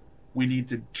 We need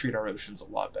to treat our oceans a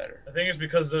lot better. I think it's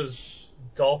because those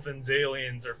dolphins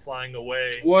aliens are flying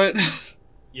away. What?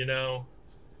 You know.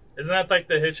 Isn't that like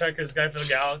the Hitchhiker's Guide to the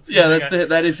Galaxy? Yeah,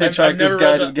 that is Hitchhiker's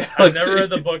Guide to the Galaxy. I've never read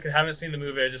the book and haven't seen the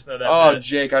movie. I just know that. Oh,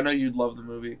 Jake, I know you'd love the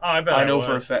movie. Oh, I bet I know would.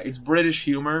 for a fact. It's British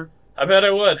humor. I bet I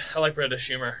would. I like British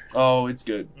humor. Oh, it's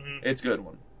good. Mm-hmm. It's a good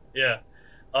one. Yeah.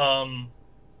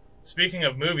 Speaking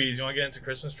of movies, you want to get into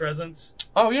Christmas presents?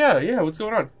 Oh, yeah. What's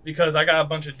going on? Because I got a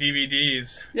bunch of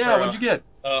DVDs. Yeah, what'd you get?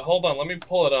 Hold on, let me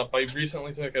pull it up. I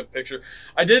recently took a picture.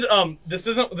 I did, this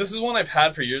is one I've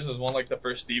had for years. It was one of like the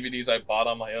first DVDs I bought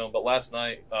on my own. But last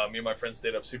night, me and my friends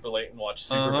stayed up super late and watched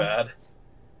Superbad.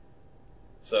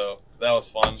 So, that was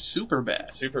fun.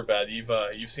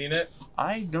 Superbad. You've seen it?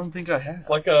 I don't think I have. It's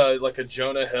like a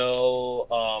Jonah Hill,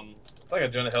 it's like a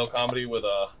Jonah Hill comedy with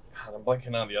God, I'm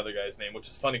blanking on the other guy's name, which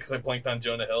is funny because I blanked on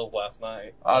Jonah Hill's last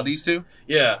night. These two?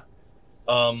 Yeah.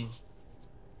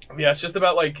 Yeah, it's just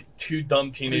about like two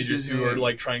dumb teenagers who are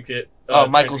like trying to get.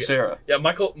 Michael Cera. Yeah,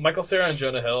 Michael Cera and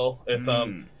Jonah Hill.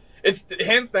 It's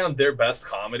hands down their best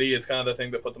comedy. It's kind of the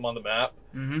thing that put them on the map.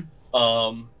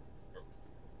 Mm-hmm.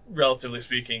 Relatively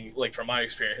speaking, like from my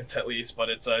experience at least, but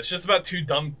it's just about two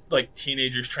dumb like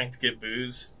teenagers trying to get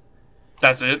booze.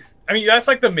 That's it. I mean, that's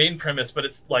like the main premise, but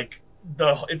it's like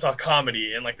it's a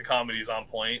comedy, and like the comedy's on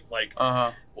point. Like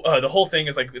the whole thing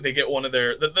is like they get one of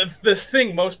their this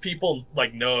thing most people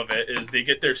like know of it is they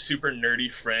get their super nerdy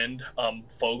friend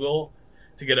Fogel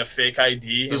to get a fake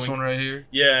ID. This one right here.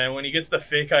 Yeah, and when he gets the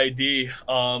fake ID,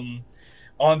 on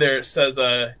there it says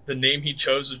the name he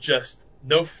chose was just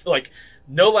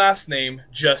no last name,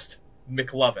 just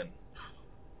McLovin,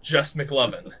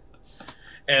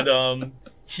 and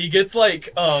he gets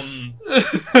like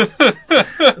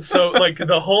so like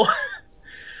the whole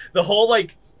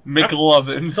like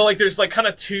McLovin. So like there's like kind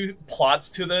of two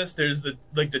plots to this. There's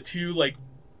the two like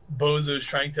bozos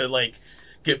trying to like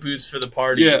get booze for the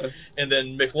party. Yeah. And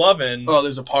then McLovin. Oh,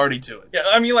 there's a party to it. Yeah,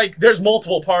 I mean, like, there's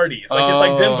multiple parties. Like, it's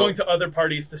like them Oh. going to other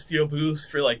parties to steal booze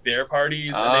for, like, their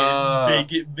parties. And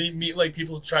they meet, like,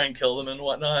 people to try and kill them and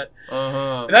whatnot.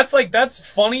 Uh-huh. And that's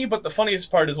funny, but the funniest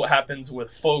part is what happens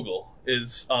with Fogel.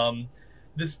 Is,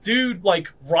 this dude, like,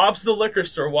 robs the liquor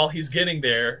store while he's getting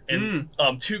there, and,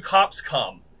 two cops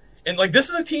come. And, like, this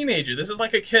is a teenager. This is,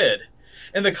 like, a kid.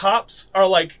 And the cops are,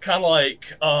 like, kind of like,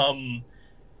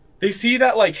 they see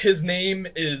that, like, his name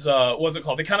is, what's it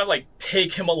called? They kind of, like,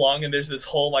 take him along, and there's this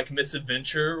whole, like,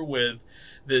 misadventure with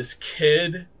this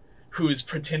kid who's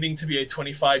pretending to be a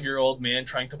 25-year-old man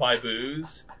trying to buy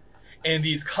booze. And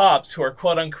these cops who are,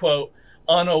 quote-unquote,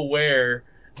 unaware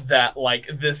that, like,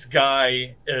 this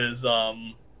guy is,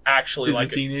 actually, He's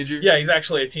like... a teenager? Yeah, he's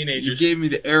actually a teenager. You gave me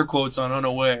the air quotes on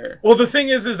unaware. Well, the thing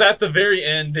is at the very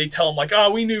end, they tell him, like,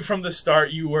 we knew from the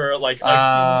start you were, like,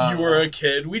 you were a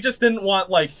kid. We just didn't want,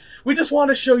 like, we just want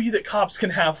to show you that cops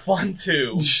can have fun,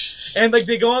 too. And, like,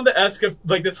 they go on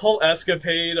this whole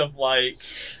escapade of, like,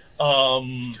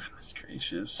 Goodness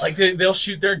gracious. like, they'll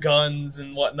shoot their guns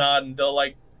and whatnot, and they'll,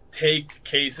 like, take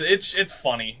cases. It's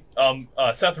funny.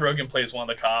 Seth Rogen plays one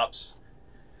of the cops.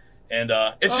 And,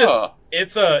 it's just,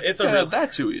 it's a real...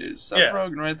 That's who he is. Seth Yeah.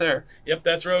 Rogen right there. Yep,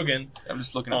 that's Rogen. I'm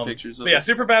just looking at pictures of But yeah, it.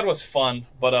 Superbad was fun,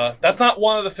 but that's not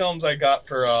one of the films I got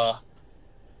for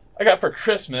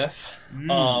Christmas.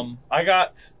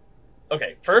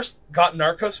 First got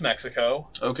Narcos Mexico.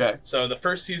 Okay. So the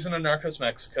first season of Narcos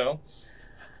Mexico.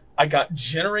 I got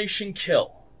Generation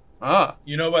Kill.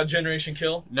 You know about Generation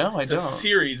Kill? No, I don't. It's a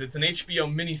series. It's an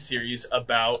HBO miniseries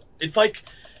about.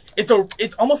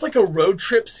 It's almost like a road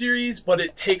trip series, but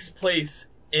it takes place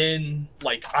in,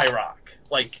 like, Iraq.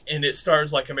 Like, and it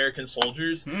stars, like, American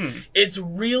soldiers. It's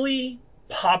really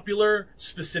popular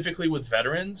specifically with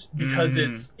veterans because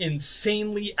it's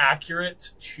insanely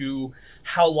accurate to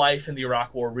how life in the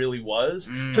Iraq War really was,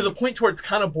 to the point where it's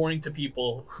kind of boring to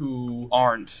people who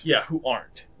aren't. Yeah, who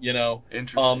aren't, you know.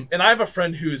 Interesting. And I have a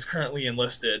friend who is currently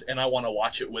enlisted, and I want to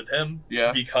watch it with him.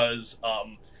 Yeah. Because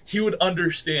he would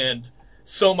understand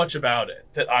so much about it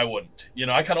that I wouldn't. You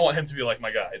know, I kind of want him to be like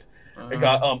my guide. I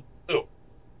got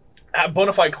at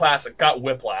Bonafide Classic got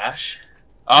Whiplash.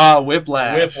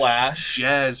 Whiplash. Whiplash.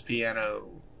 Jazz piano.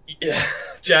 Yeah,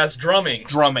 jazz drumming.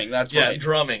 Drumming, that's right. Yeah,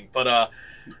 drumming. But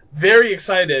very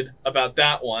excited about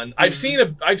that one. I've seen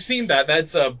that.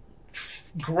 That's a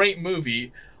great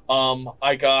movie.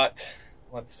 I got,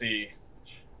 let's see,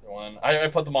 one. I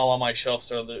put them all on my shelf,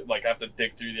 so like I have to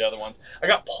dig through the other ones. I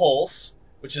got Pulse,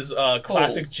 which is a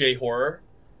classic J horror.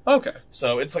 Okay.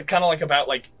 So it's like kind of like about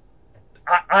like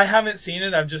I haven't seen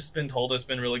it. I've just been told it's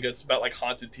been really good. It's about like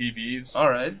haunted TVs. All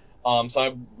right. So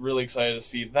I'm really excited to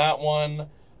see that one.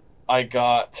 I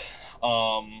got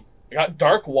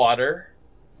Dark Water,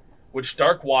 which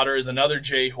Dark Water is another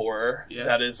J horror. Yeah.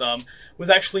 That is was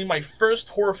actually my first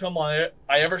horror film I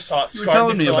ever saw. It You were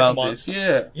telling me for about like a month. this.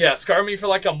 Yeah. Yeah, it scarred me for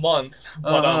like a month.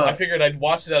 But I figured I'd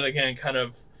watch that again and kind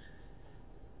of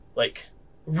like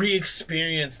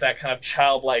re-experience that kind of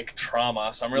childlike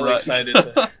trauma. So I'm really excited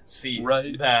to see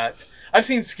that. I've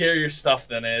seen scarier stuff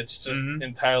than it. It's just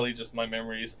entirely just my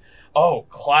memories. Oh,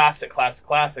 classic.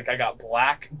 I got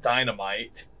Black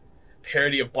Dynamite,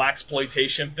 parody of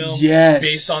blaxploitation films. Yes.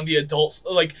 Based on the Adult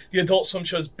Swim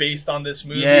show is based on this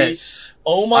movie. Yes.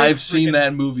 Oh my! I've seen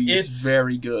that movie. It's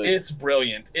very good. It's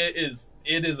brilliant. It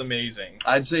is amazing.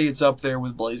 I'd say it's up there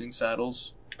with Blazing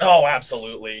Saddles. Oh,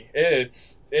 absolutely.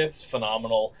 It's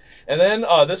phenomenal. And then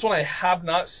this one I have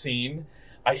not seen.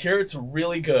 I hear it's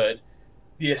really good.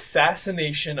 The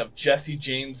Assassination of Jesse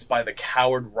James by the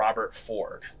Coward Robert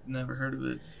Ford. Never heard of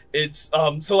it. It's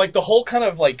so like the whole kind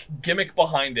of like gimmick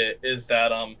behind it is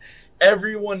that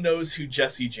everyone knows who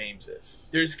Jesse James is.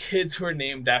 There's kids who are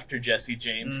named after Jesse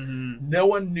James. No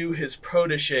one knew his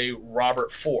protege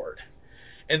Robert Ford.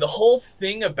 And the whole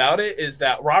thing about it is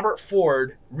that Robert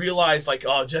Ford realized, like,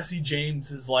 oh, Jesse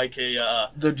James is like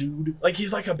the dude. Like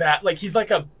he's like a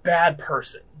bad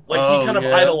person. Like he kind of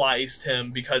idolized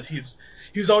him because he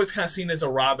was always kind of seen as a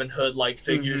Robin Hood like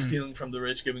figure, stealing from the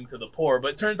rich, giving to the poor.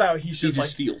 But it turns out he just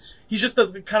steals. He's just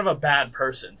kind of a bad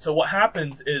person. So what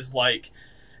happens is like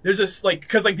there's this like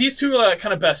because like these two are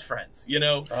kind of best friends, you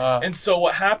know. And so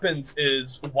what happens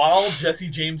is while Jesse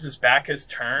James's back is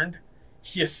turned,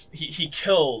 he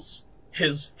kills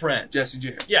his friend Jesse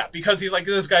James. Yeah, because he's like,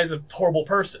 this guy's a horrible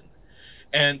person.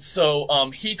 And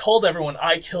so he told everyone,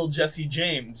 I killed Jesse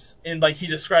James, and like he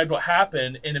described what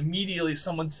happened, and immediately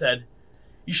someone said,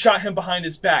 you shot him behind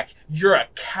his back, you're a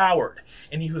coward,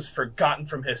 and he was forgotten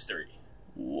from history.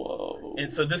 Whoa. And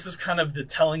so this is kind of the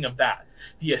telling of that,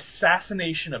 the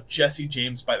assassination of Jesse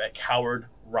James by that coward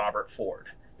Robert Ford.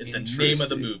 Is the name of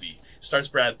the movie. Stars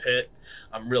Brad Pitt.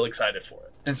 I'm real excited for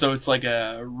it. And so it's like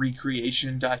a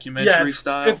recreation documentary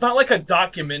style? It's not like a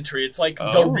documentary. It's like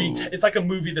it's like a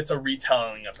movie that's a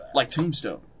retelling of that. Like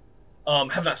Tombstone.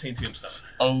 Have not seen Tombstone.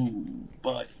 Oh,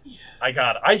 buddy.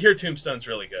 I hear Tombstone's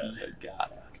really good. You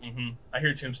gotta. I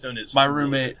hear Tombstone is. My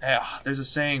roommate. There's a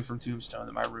saying from Tombstone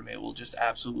that my roommate will just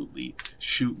absolutely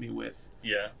shoot me with.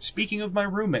 Yeah. Speaking of my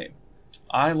roommate,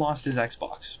 I lost his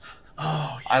Xbox.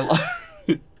 Oh.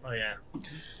 Yeah. Oh yeah.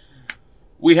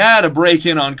 We had a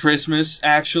break-in on Christmas,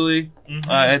 actually,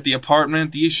 at the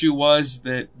apartment. The issue was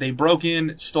that they broke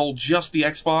in, stole just the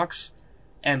Xbox,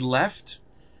 and left.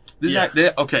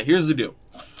 Okay, here's the deal.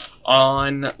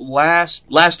 On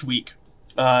last week,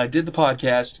 did the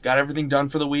podcast, got everything done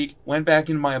for the week, went back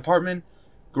into my apartment,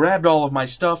 grabbed all of my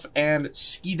stuff, and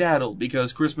skedaddled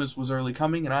because Christmas was early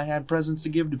coming and I had presents to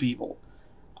give to people.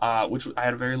 Which I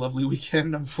had a very lovely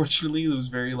weekend, unfortunately. It was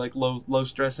very, low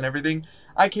stress and everything.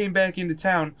 I came back into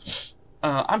town.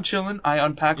 I'm chilling. I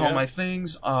unpack all my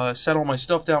things, set all my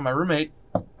stuff down. My roommate,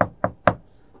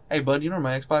 hey, bud, you know where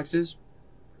my Xbox is?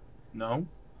 No.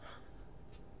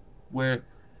 Where?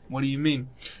 What do you mean?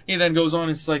 He then goes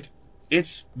on, it's like,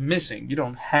 it's missing. You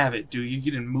don't have it, do you?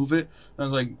 You didn't move it? And I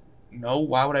was like, no,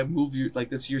 why would I move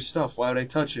that's your stuff. Why would I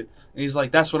touch it? And he's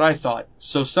like, that's what I thought.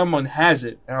 So someone has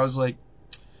it. And I was like,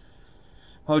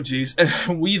 oh, geez.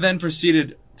 We then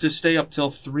proceeded to stay up till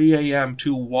 3 a.m.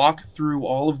 to walk through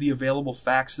all of the available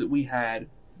facts that we had.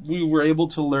 We were able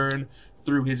to learn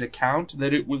through his account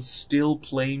that it was still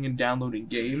playing and downloading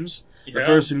games. Yeah. The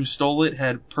person who stole it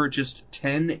had purchased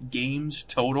 10 games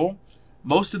total,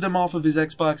 most of them off of his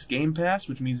Xbox Game Pass,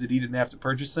 which means that he didn't have to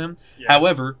purchase them. Yeah.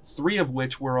 However, three of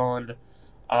which were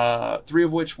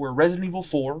Resident Evil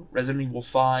 4, Resident Evil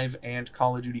 5, and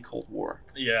Call of Duty Cold War.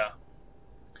 Yeah.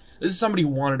 This is somebody who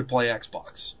wanted to play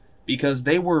Xbox because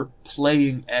they were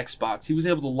playing Xbox. He was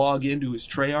able to log into his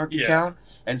Treyarch account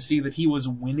and see that he was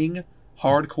winning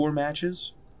hardcore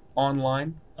matches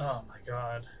online. Oh my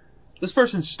god. This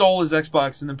person stole his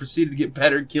Xbox and then proceeded to get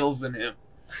better kills than him.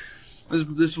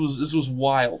 This was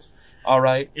wild. All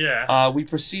right. Yeah. We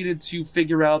proceeded to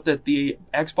figure out that the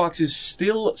Xbox is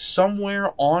still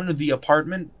somewhere on the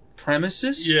apartment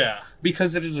premises. Yeah.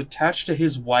 Because it is attached to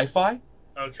his Wi-Fi.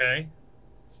 Okay.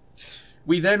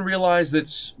 We then realized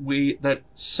that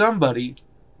somebody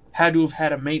had to have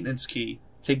had a maintenance key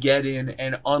to get in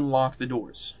and unlock the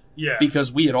doors. Yeah.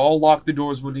 Because we had all locked the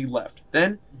doors when he left.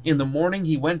 Then, in the morning,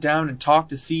 he went down and talked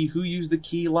to see who used the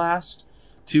key last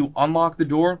to unlock the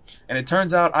door. And it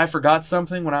turns out I forgot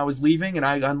something when I was leaving, and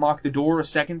I unlocked the door a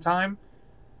second time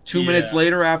 2 minutes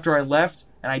later after I left,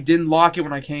 and I didn't lock it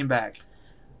when I came back.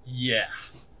 Yeah.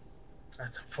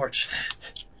 That's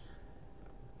unfortunate.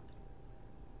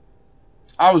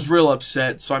 I was real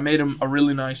upset, so I made him a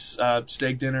really nice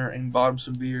steak dinner and bought him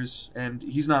some beers, and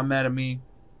he's not mad at me.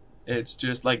 It's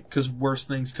just, because worse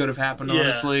things could have happened,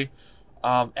 honestly.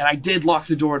 And I did lock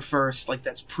the door at first,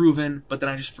 that's proven, but then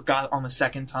I just forgot on the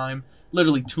second time,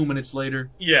 literally 2 minutes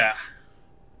later. Yeah.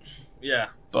 Yeah.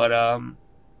 But,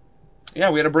 we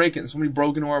had a break-in. Somebody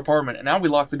broke into our apartment, and now we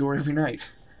lock the door every night.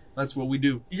 That's what we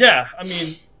do. Yeah, I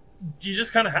mean, you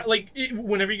just kind of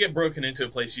whenever you get broken into a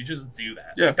place, you just do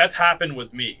that. Yeah. That's happened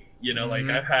with me.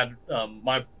 I've had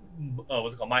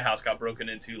my house got broken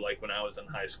into when I was in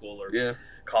high school or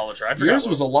college. Or I forgot. Yours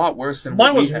was a lot worse than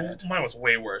what we had. Mine was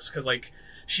way worse because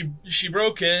she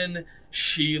broke in,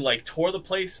 she tore the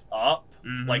place up,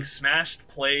 smashed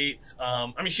plates.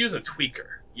 I mean, she was a tweaker.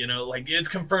 It's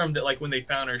confirmed that when they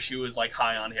found her, she was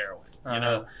high on heroin. You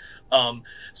know.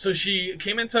 So she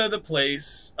came into the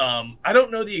place. I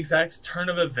don't know the exact turn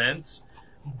of events,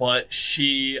 but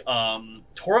she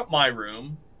tore up my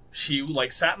room. She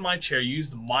sat in my chair,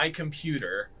 used my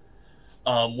computer,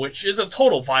 which is a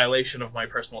total violation of my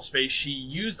personal space. She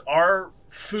used our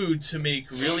food to make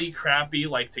really crappy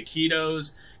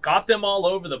taquitos, got them all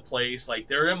over the place.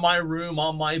 They're in my room,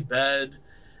 on my bed,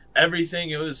 everything.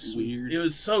 It was weird. It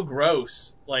was so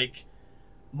gross.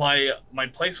 My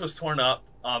place was torn up.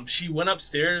 She went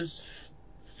upstairs,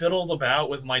 fiddled about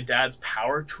with my dad's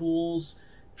power tools,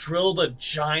 drilled a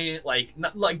giant,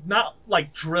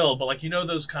 not drill, but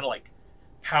those kind of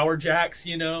power jacks,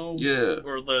 Yeah.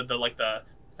 Or the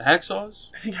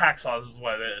hacksaws? I think hacksaws is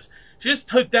what it is. She just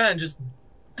took that and just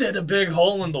did a big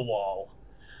hole in the wall.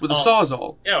 With a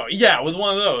sawzall? Yeah, with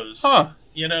one of those. Huh.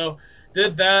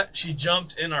 Did that. She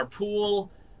jumped in our pool.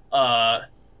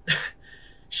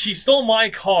 She stole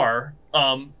my car.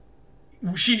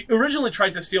 She originally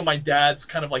tried to steal my dad's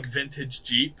kind of vintage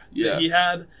Jeep that he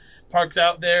had, parked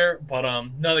out there, but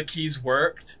none of the keys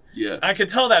worked. Yeah. I could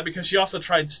tell that because she also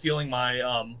tried stealing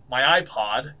my my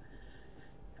iPod.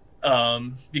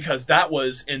 Because that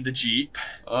was in the Jeep.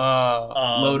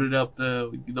 Loaded up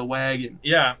the wagon.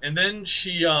 Yeah, and then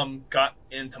she got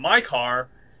into my car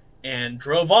and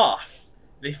drove off.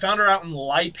 They found her out in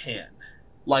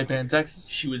Lipan, Texas.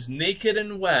 She was naked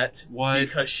and wet. What?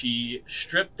 Because she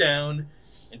stripped down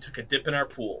and took a dip in our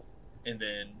pool, and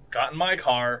then got in my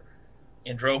car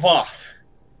and drove off.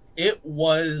 It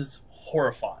was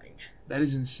horrifying. That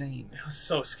is insane. It was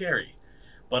so scary.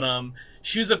 But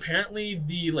she was apparently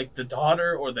the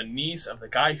daughter or the niece of the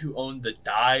guy who owned the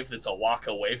dive that's a walk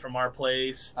away from our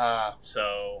place.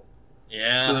 So,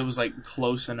 yeah. So it was like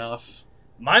close enough.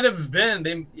 Might have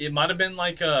been. It might have been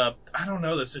like I don't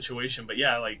know the situation, but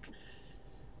yeah, like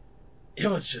it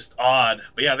was just odd.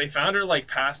 But yeah, they found her like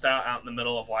passed out in the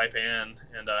middle of Lipan,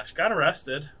 and she got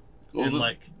arrested. Well, and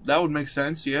like that would make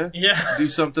sense, yeah. Yeah. Do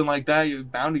something like that, you're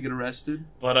bound to get arrested.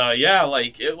 But yeah,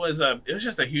 like it was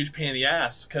just a huge pain in the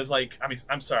ass because like I mean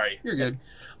I'm sorry. You're good.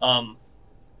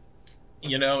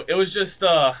 You know, it was just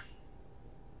yeah,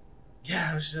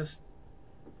 it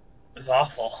was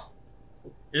awful.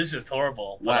 It was just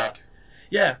horrible. Whack.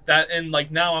 Yeah, that and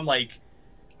like now I'm like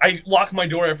I lock my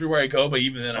door everywhere I go, but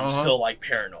even then I'm still like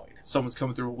paranoid. Someone's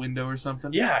coming through a window or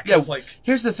something. Yeah, cause like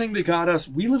here's the thing that got us.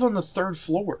 We live on the 3rd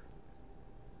floor.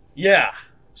 Yeah.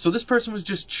 So this person was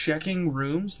just checking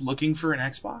rooms, looking for an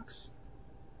Xbox.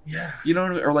 Yeah. You know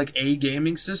what I mean? Or like a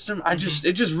gaming system. It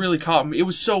just really caught me. It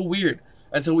was so weird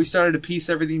until we started to piece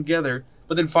everything together.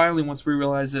 But then finally, once we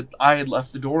realized that I had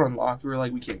left the door unlocked, we were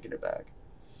like, we can't get it back.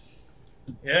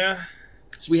 Yeah.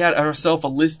 So we had ourselves a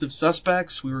list of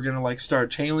suspects. We were gonna like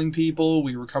start tailing people.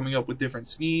 We were coming up with different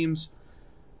schemes.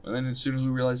 And then as soon as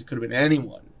we realized it could have been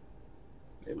anyone,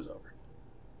 it was over.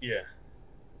 Yeah.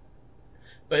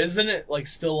 But isn't it like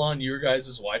still on your guys'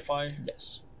 Wi-Fi?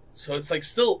 Yes. So it's like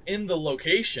still in the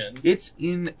location. It's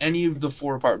in any of the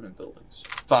 4 apartment buildings.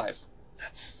 5.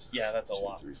 That's a 2,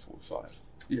 lot. 3, 4, 5.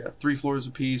 Yeah, 3 floors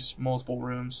apiece, multiple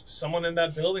rooms. Someone in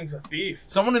that building's a thief.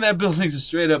 Someone in that building's a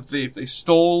straight up thief. They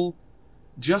stole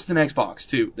just an Xbox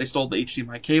too. They stole the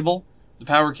HDMI cable, the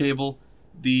power cable,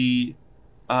 the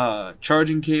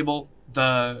charging cable,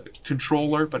 the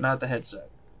controller, but not the headset.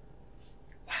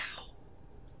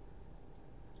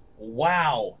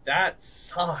 Wow, that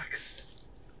sucks.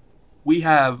 We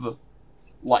have,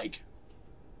 like,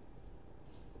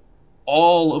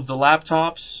 all of the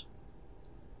laptops,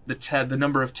 the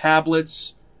number of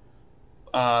tablets,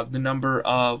 the number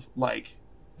of, like,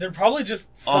 they're probably just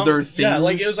other things. Yeah,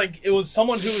 like it was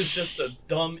someone who was just a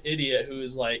dumb idiot who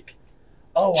was like,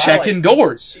 checking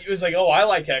doors. He was like, oh, I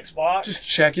like Xbox. Just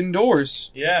checking doors.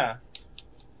 Yeah.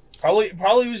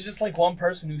 Probably was just like one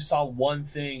person who saw one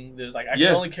thing that was like, I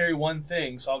can only carry one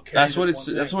thing, so I'll carry That's what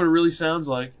it really sounds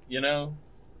like. You know?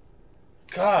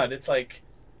 God, it's like.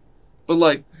 But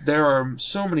like, there are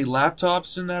so many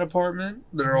laptops in that apartment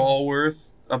that are all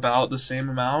worth about the same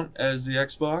amount as the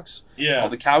Xbox. Yeah. All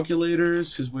the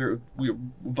calculators, because we're a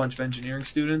bunch of engineering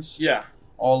students. Yeah.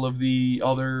 All of the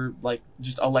other like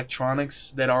just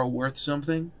electronics that are worth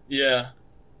something. Yeah.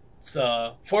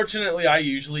 So fortunately, I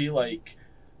usually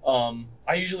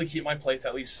keep my place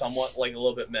at least somewhat like a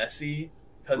little bit messy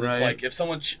because it's like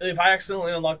if I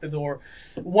accidentally unlock the door.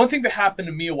 One thing that happened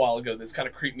to me a while ago that's kind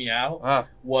of creeped me out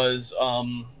was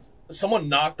someone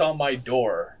knocked on my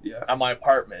door at my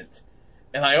apartment.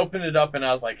 And I opened it up and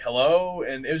I was like, hello?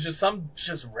 And it was just some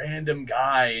random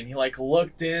guy. And he like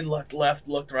looked in, looked left,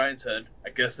 looked right and said,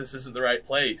 I guess this isn't the right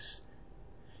place.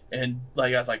 And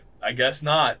like I was like, I guess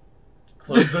not.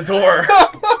 Close the door.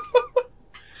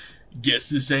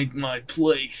 Guess this ain't my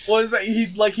place. Well, is that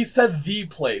he said the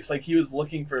place. Like he was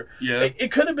looking for. Yeah.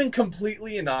 It could have been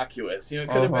completely innocuous. You know, it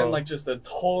could have been like just a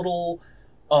total,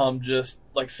 just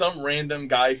like some random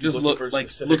guy who's looking for a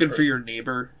specific person. For your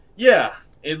neighbor. Yeah.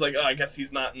 It's like, oh, I guess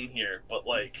he's not in here, but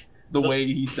like the way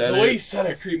he said the way he said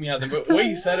it creeped me out. The way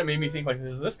he said it made me think like,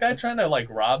 is this guy trying to like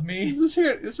rob me? Is this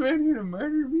man here to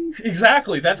murder me?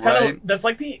 Exactly. That's kind of that's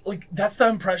that's the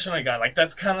impression I got. Like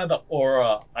that's kind of the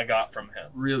aura I got from him.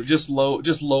 Really, just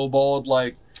lowballed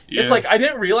like. Yeah. It's like I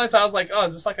didn't realize. I was like, oh,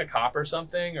 is this like a cop or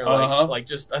something, or like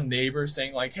just a neighbor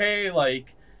saying like, hey, like,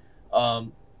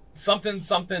 something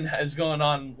is going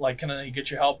on. Like, can I get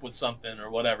your help with something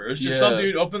or whatever? It was just some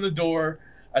dude opened the door.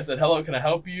 I said, hello, can I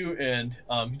help you? And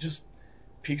he just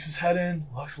peeks his head in,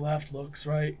 looks left, looks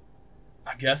right.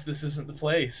 I guess this isn't the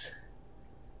place.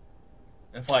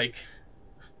 It's like...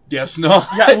 Guess not.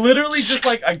 Yeah, literally just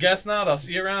like, I guess not, I'll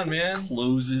see you around, man.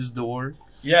 Closes door.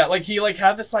 Yeah, like he like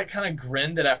had this like kind of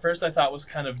grin that at first I thought was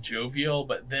kind of jovial,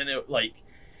 but then it like...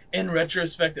 in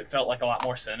retrospect, it felt like a lot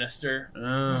more sinister. It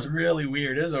was really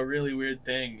weird. It was a really weird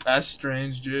thing. That's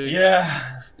strange, Jake.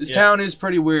 Yeah. This town is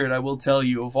pretty weird, I will tell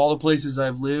you. Of all the places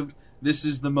I've lived, this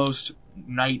is the most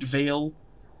Night Vale.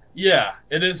 Yeah,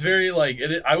 it is very, like,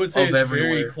 I would say it's everywhere.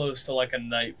 very close to, like, a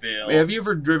Night Vale. Have you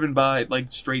ever driven by,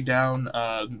 like, straight down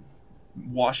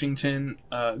Washington,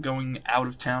 going out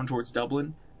of town towards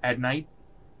Dublin at night?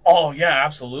 Oh, yeah,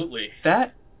 absolutely.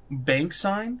 That bank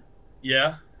sign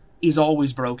Yeah. is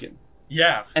always broken.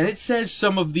 Yeah. And it says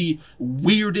some of the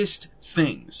weirdest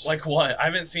things. Like what? I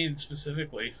haven't seen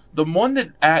specifically. The one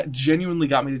that genuinely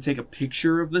got me to take a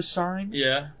picture of this sign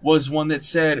was one that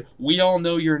said, "We all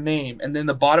know your name," and then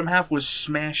the bottom half was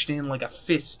smashed in like a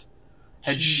fist.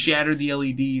 Had shattered the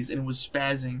LEDs and was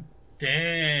spazzing.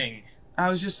 Dang. I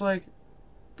was just like,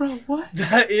 bro, what?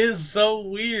 That is so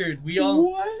weird. We all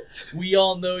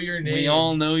know your name. We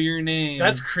all know your name.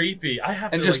 That's creepy.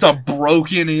 And just a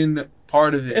broken in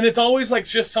part of it. And it's always like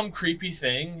just some creepy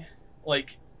thing.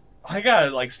 Like, I gotta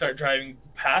like start driving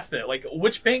past it. Like,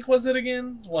 which bank was it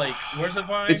again? Like, where's it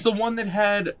by? It's the one that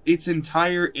had its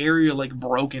entire area like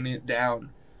broken it down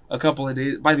a couple of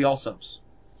days by the Allsup's.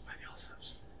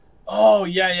 Oh,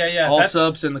 yeah.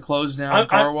 Allsup's and the closed down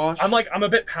car wash. I'm a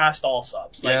bit past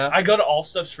Allsup's. Like, yeah. I go to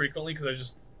Allsup's frequently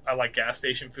because I like gas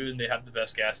station food and they have the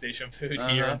best gas station food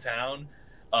here in town.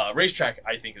 Racetrack,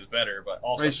 I think, is better, but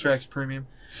Allsup's Racetrack's premium.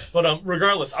 But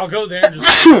regardless, I'll go there and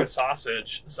just get a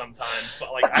sausage sometimes.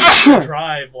 But like, I have to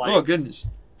drive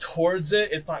towards it.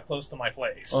 It's not close to my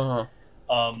place.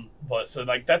 But so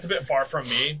like that's a bit far from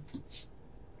me.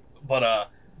 But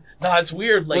no, it's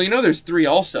weird. Like, well, you know, there's 3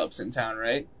 Allsup's in town,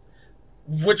 right?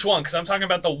 Which one? Because I'm talking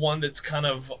about the one that's kind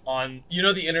of on, you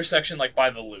know, the intersection like by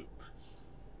the loop.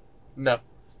 No.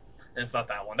 And it's not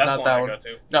that one. That's not the one I go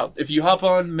to. No, if you hop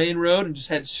on Main Road and just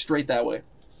head straight that way.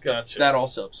 Gotcha. That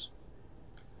Allsup's.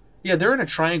 Yeah, they're in a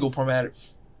triangle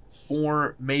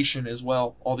formation as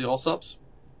well, all the Allsup's.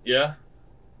 Yeah.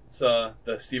 It's the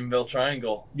Stephenville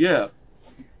Triangle. Yeah.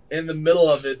 In the middle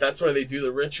of it, that's where they do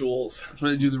the rituals. That's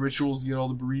where they do the rituals to get all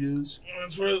the burritos?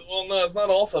 That's where, well, no, it's not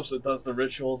Allsup's that does the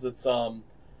rituals. It's,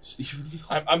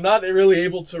 Stephenville? I'm not really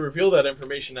able to reveal that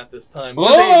information at this time.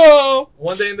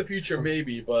 One day in the future,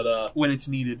 maybe, but, when it's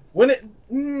needed.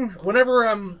 Whenever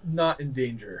I'm not in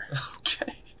danger.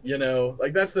 Okay. You know,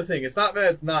 like, that's the thing. It's not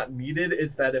that it's not needed,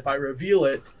 it's that if I reveal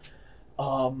it,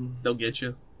 they'll get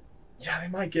you. Yeah, they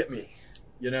might get me.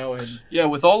 You know, and yeah,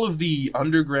 with all of the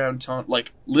underground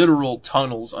literal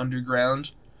tunnels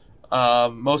underground,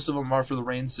 most of them are for the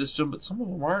rain system, but some of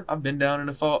them aren't. I've been down in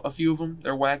a few of them.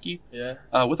 They're wacky.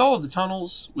 Yeah. With all of the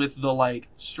tunnels, with the like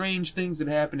strange things that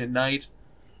happen at night,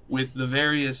 with the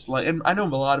various and I know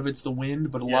a lot of it's the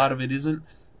wind, but a lot of it isn't.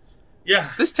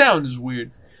 Yeah. This town is weird.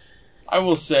 I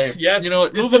will say. Yeah. You know,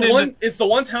 it's the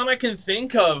one town I can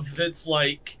think of that's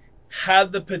like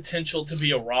had the potential to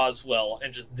be a Roswell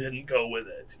and just didn't go with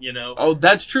it, you know? Oh,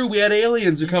 that's true. We had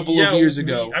aliens a couple of years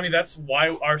ago. I mean, that's why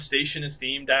our station is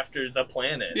themed after the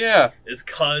planet. Yeah. Is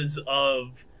because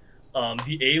of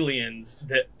the aliens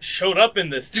that showed up in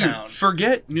this town. Dude,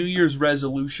 forget New Year's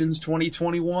resolutions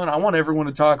 2021. I want everyone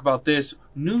to talk about this.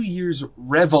 New Year's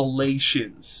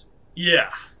revelations. Yeah.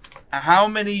 How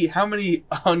many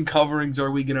uncoverings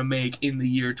are we going to make in the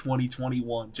year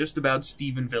 2021 just about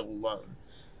Stephenville alone?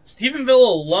 Stephenville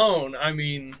alone, I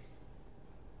mean,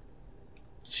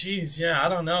 jeez, yeah, I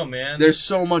don't know, man. There's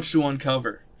so much to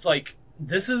uncover. It's like,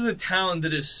 this is a town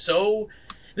that's so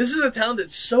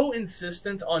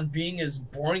insistent on being as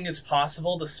boring as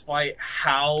possible, despite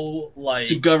how, like...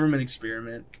 It's a government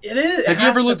experiment. It is. Have you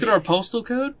ever looked at our postal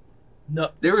code? No.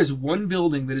 There is one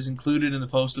building that is included in the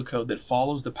postal code that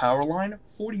follows the power line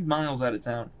 40 miles out of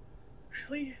town.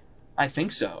 Really? I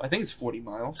think so. I think it's 40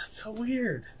 miles. That's so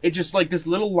weird. It's just like this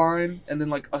little line and then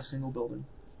like a single building.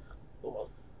 Well,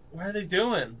 what are they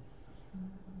doing?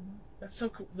 That's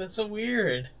so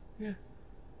weird. Yeah.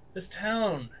 This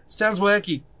town's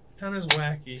wacky. This town is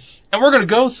wacky. And we're going to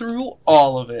go through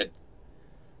all of it.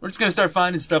 We're just going to start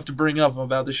finding stuff to bring up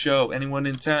about the show. Anyone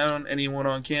in town, anyone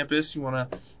on campus, you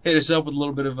want to hit us up with a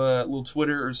little bit of a little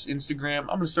Twitter or Instagram. I'm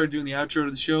going to start doing the outro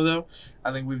to the show, though.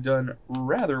 I think we've done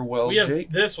rather well,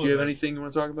 Jake. Do you have anything you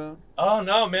want to talk about? Oh,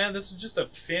 no, man. This was just a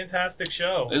fantastic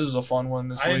show. This is a fun one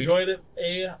this week. I enjoyed it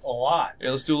a lot.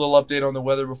 Yeah, let's do a little update on the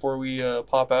weather before we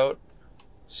pop out.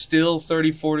 Still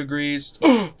 34 degrees.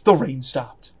 The rain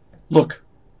stopped. Look.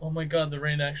 Oh, my God. The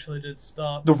rain actually did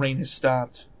stop. The rain has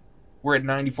stopped. We're at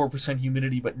 94%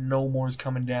 humidity, but no more is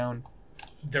coming down.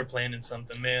 They're planning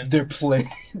something, man. They're playing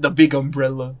the big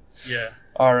umbrella. Yeah.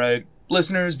 All right.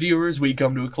 Listeners, viewers, we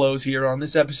come to a close here on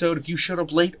this episode. If you showed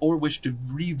up late or wish to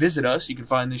revisit us, you can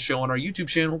find this show on our YouTube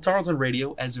channel, Tarleton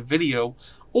Radio, as a video,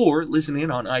 or listen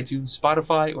in on iTunes,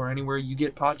 Spotify, or anywhere you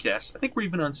get podcasts. I think we're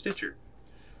even on Stitcher.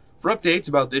 For updates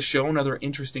about this show and other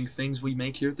interesting things we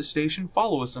make here at the station,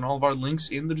 follow us on all of our links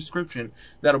in the description.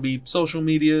 That'll be social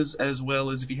medias, as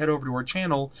well as if you head over to our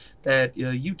channel, that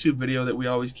YouTube video that we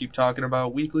always keep talking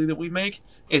about weekly that we make,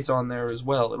 it's on there as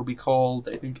well. It'll be called,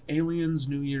 I think, Aliens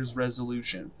New Year's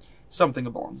Resolution. Something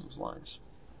along those lines.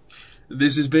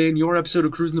 This has been your episode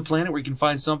of Cruising the Planet, where you can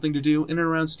find something to do in and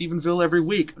around Stephenville every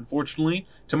week. Unfortunately,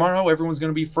 tomorrow everyone's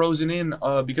going to be frozen in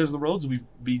because the roads will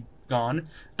be gone,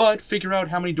 but figure out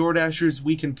how many DoorDashers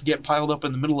we can get piled up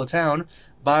in the middle of town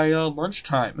by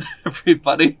lunchtime,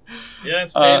 everybody. Yeah,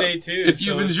 it's payday too. If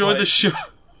you've enjoyed the show...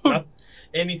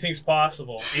 Anything's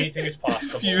possible. Anything is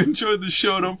possible. If you enjoyed the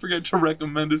show, don't forget to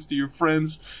recommend us to your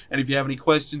friends. And if you have any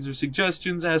questions or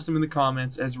suggestions, ask them in the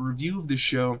comments as a review of the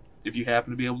show, if you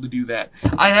happen to be able to do that.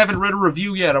 I haven't read a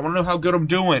review yet. I want to know how good I'm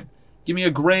doing. Give me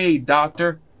a grade,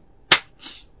 doctor.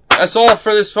 That's all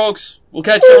for this, folks. We'll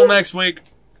catch you all next week.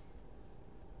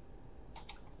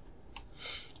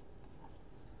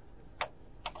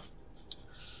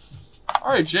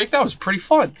 Alright, Jake, that was pretty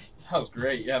fun. That was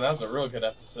great. Yeah, that was a real good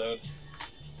episode.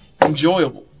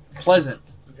 Enjoyable. Pleasant.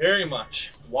 Very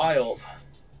much. Wild.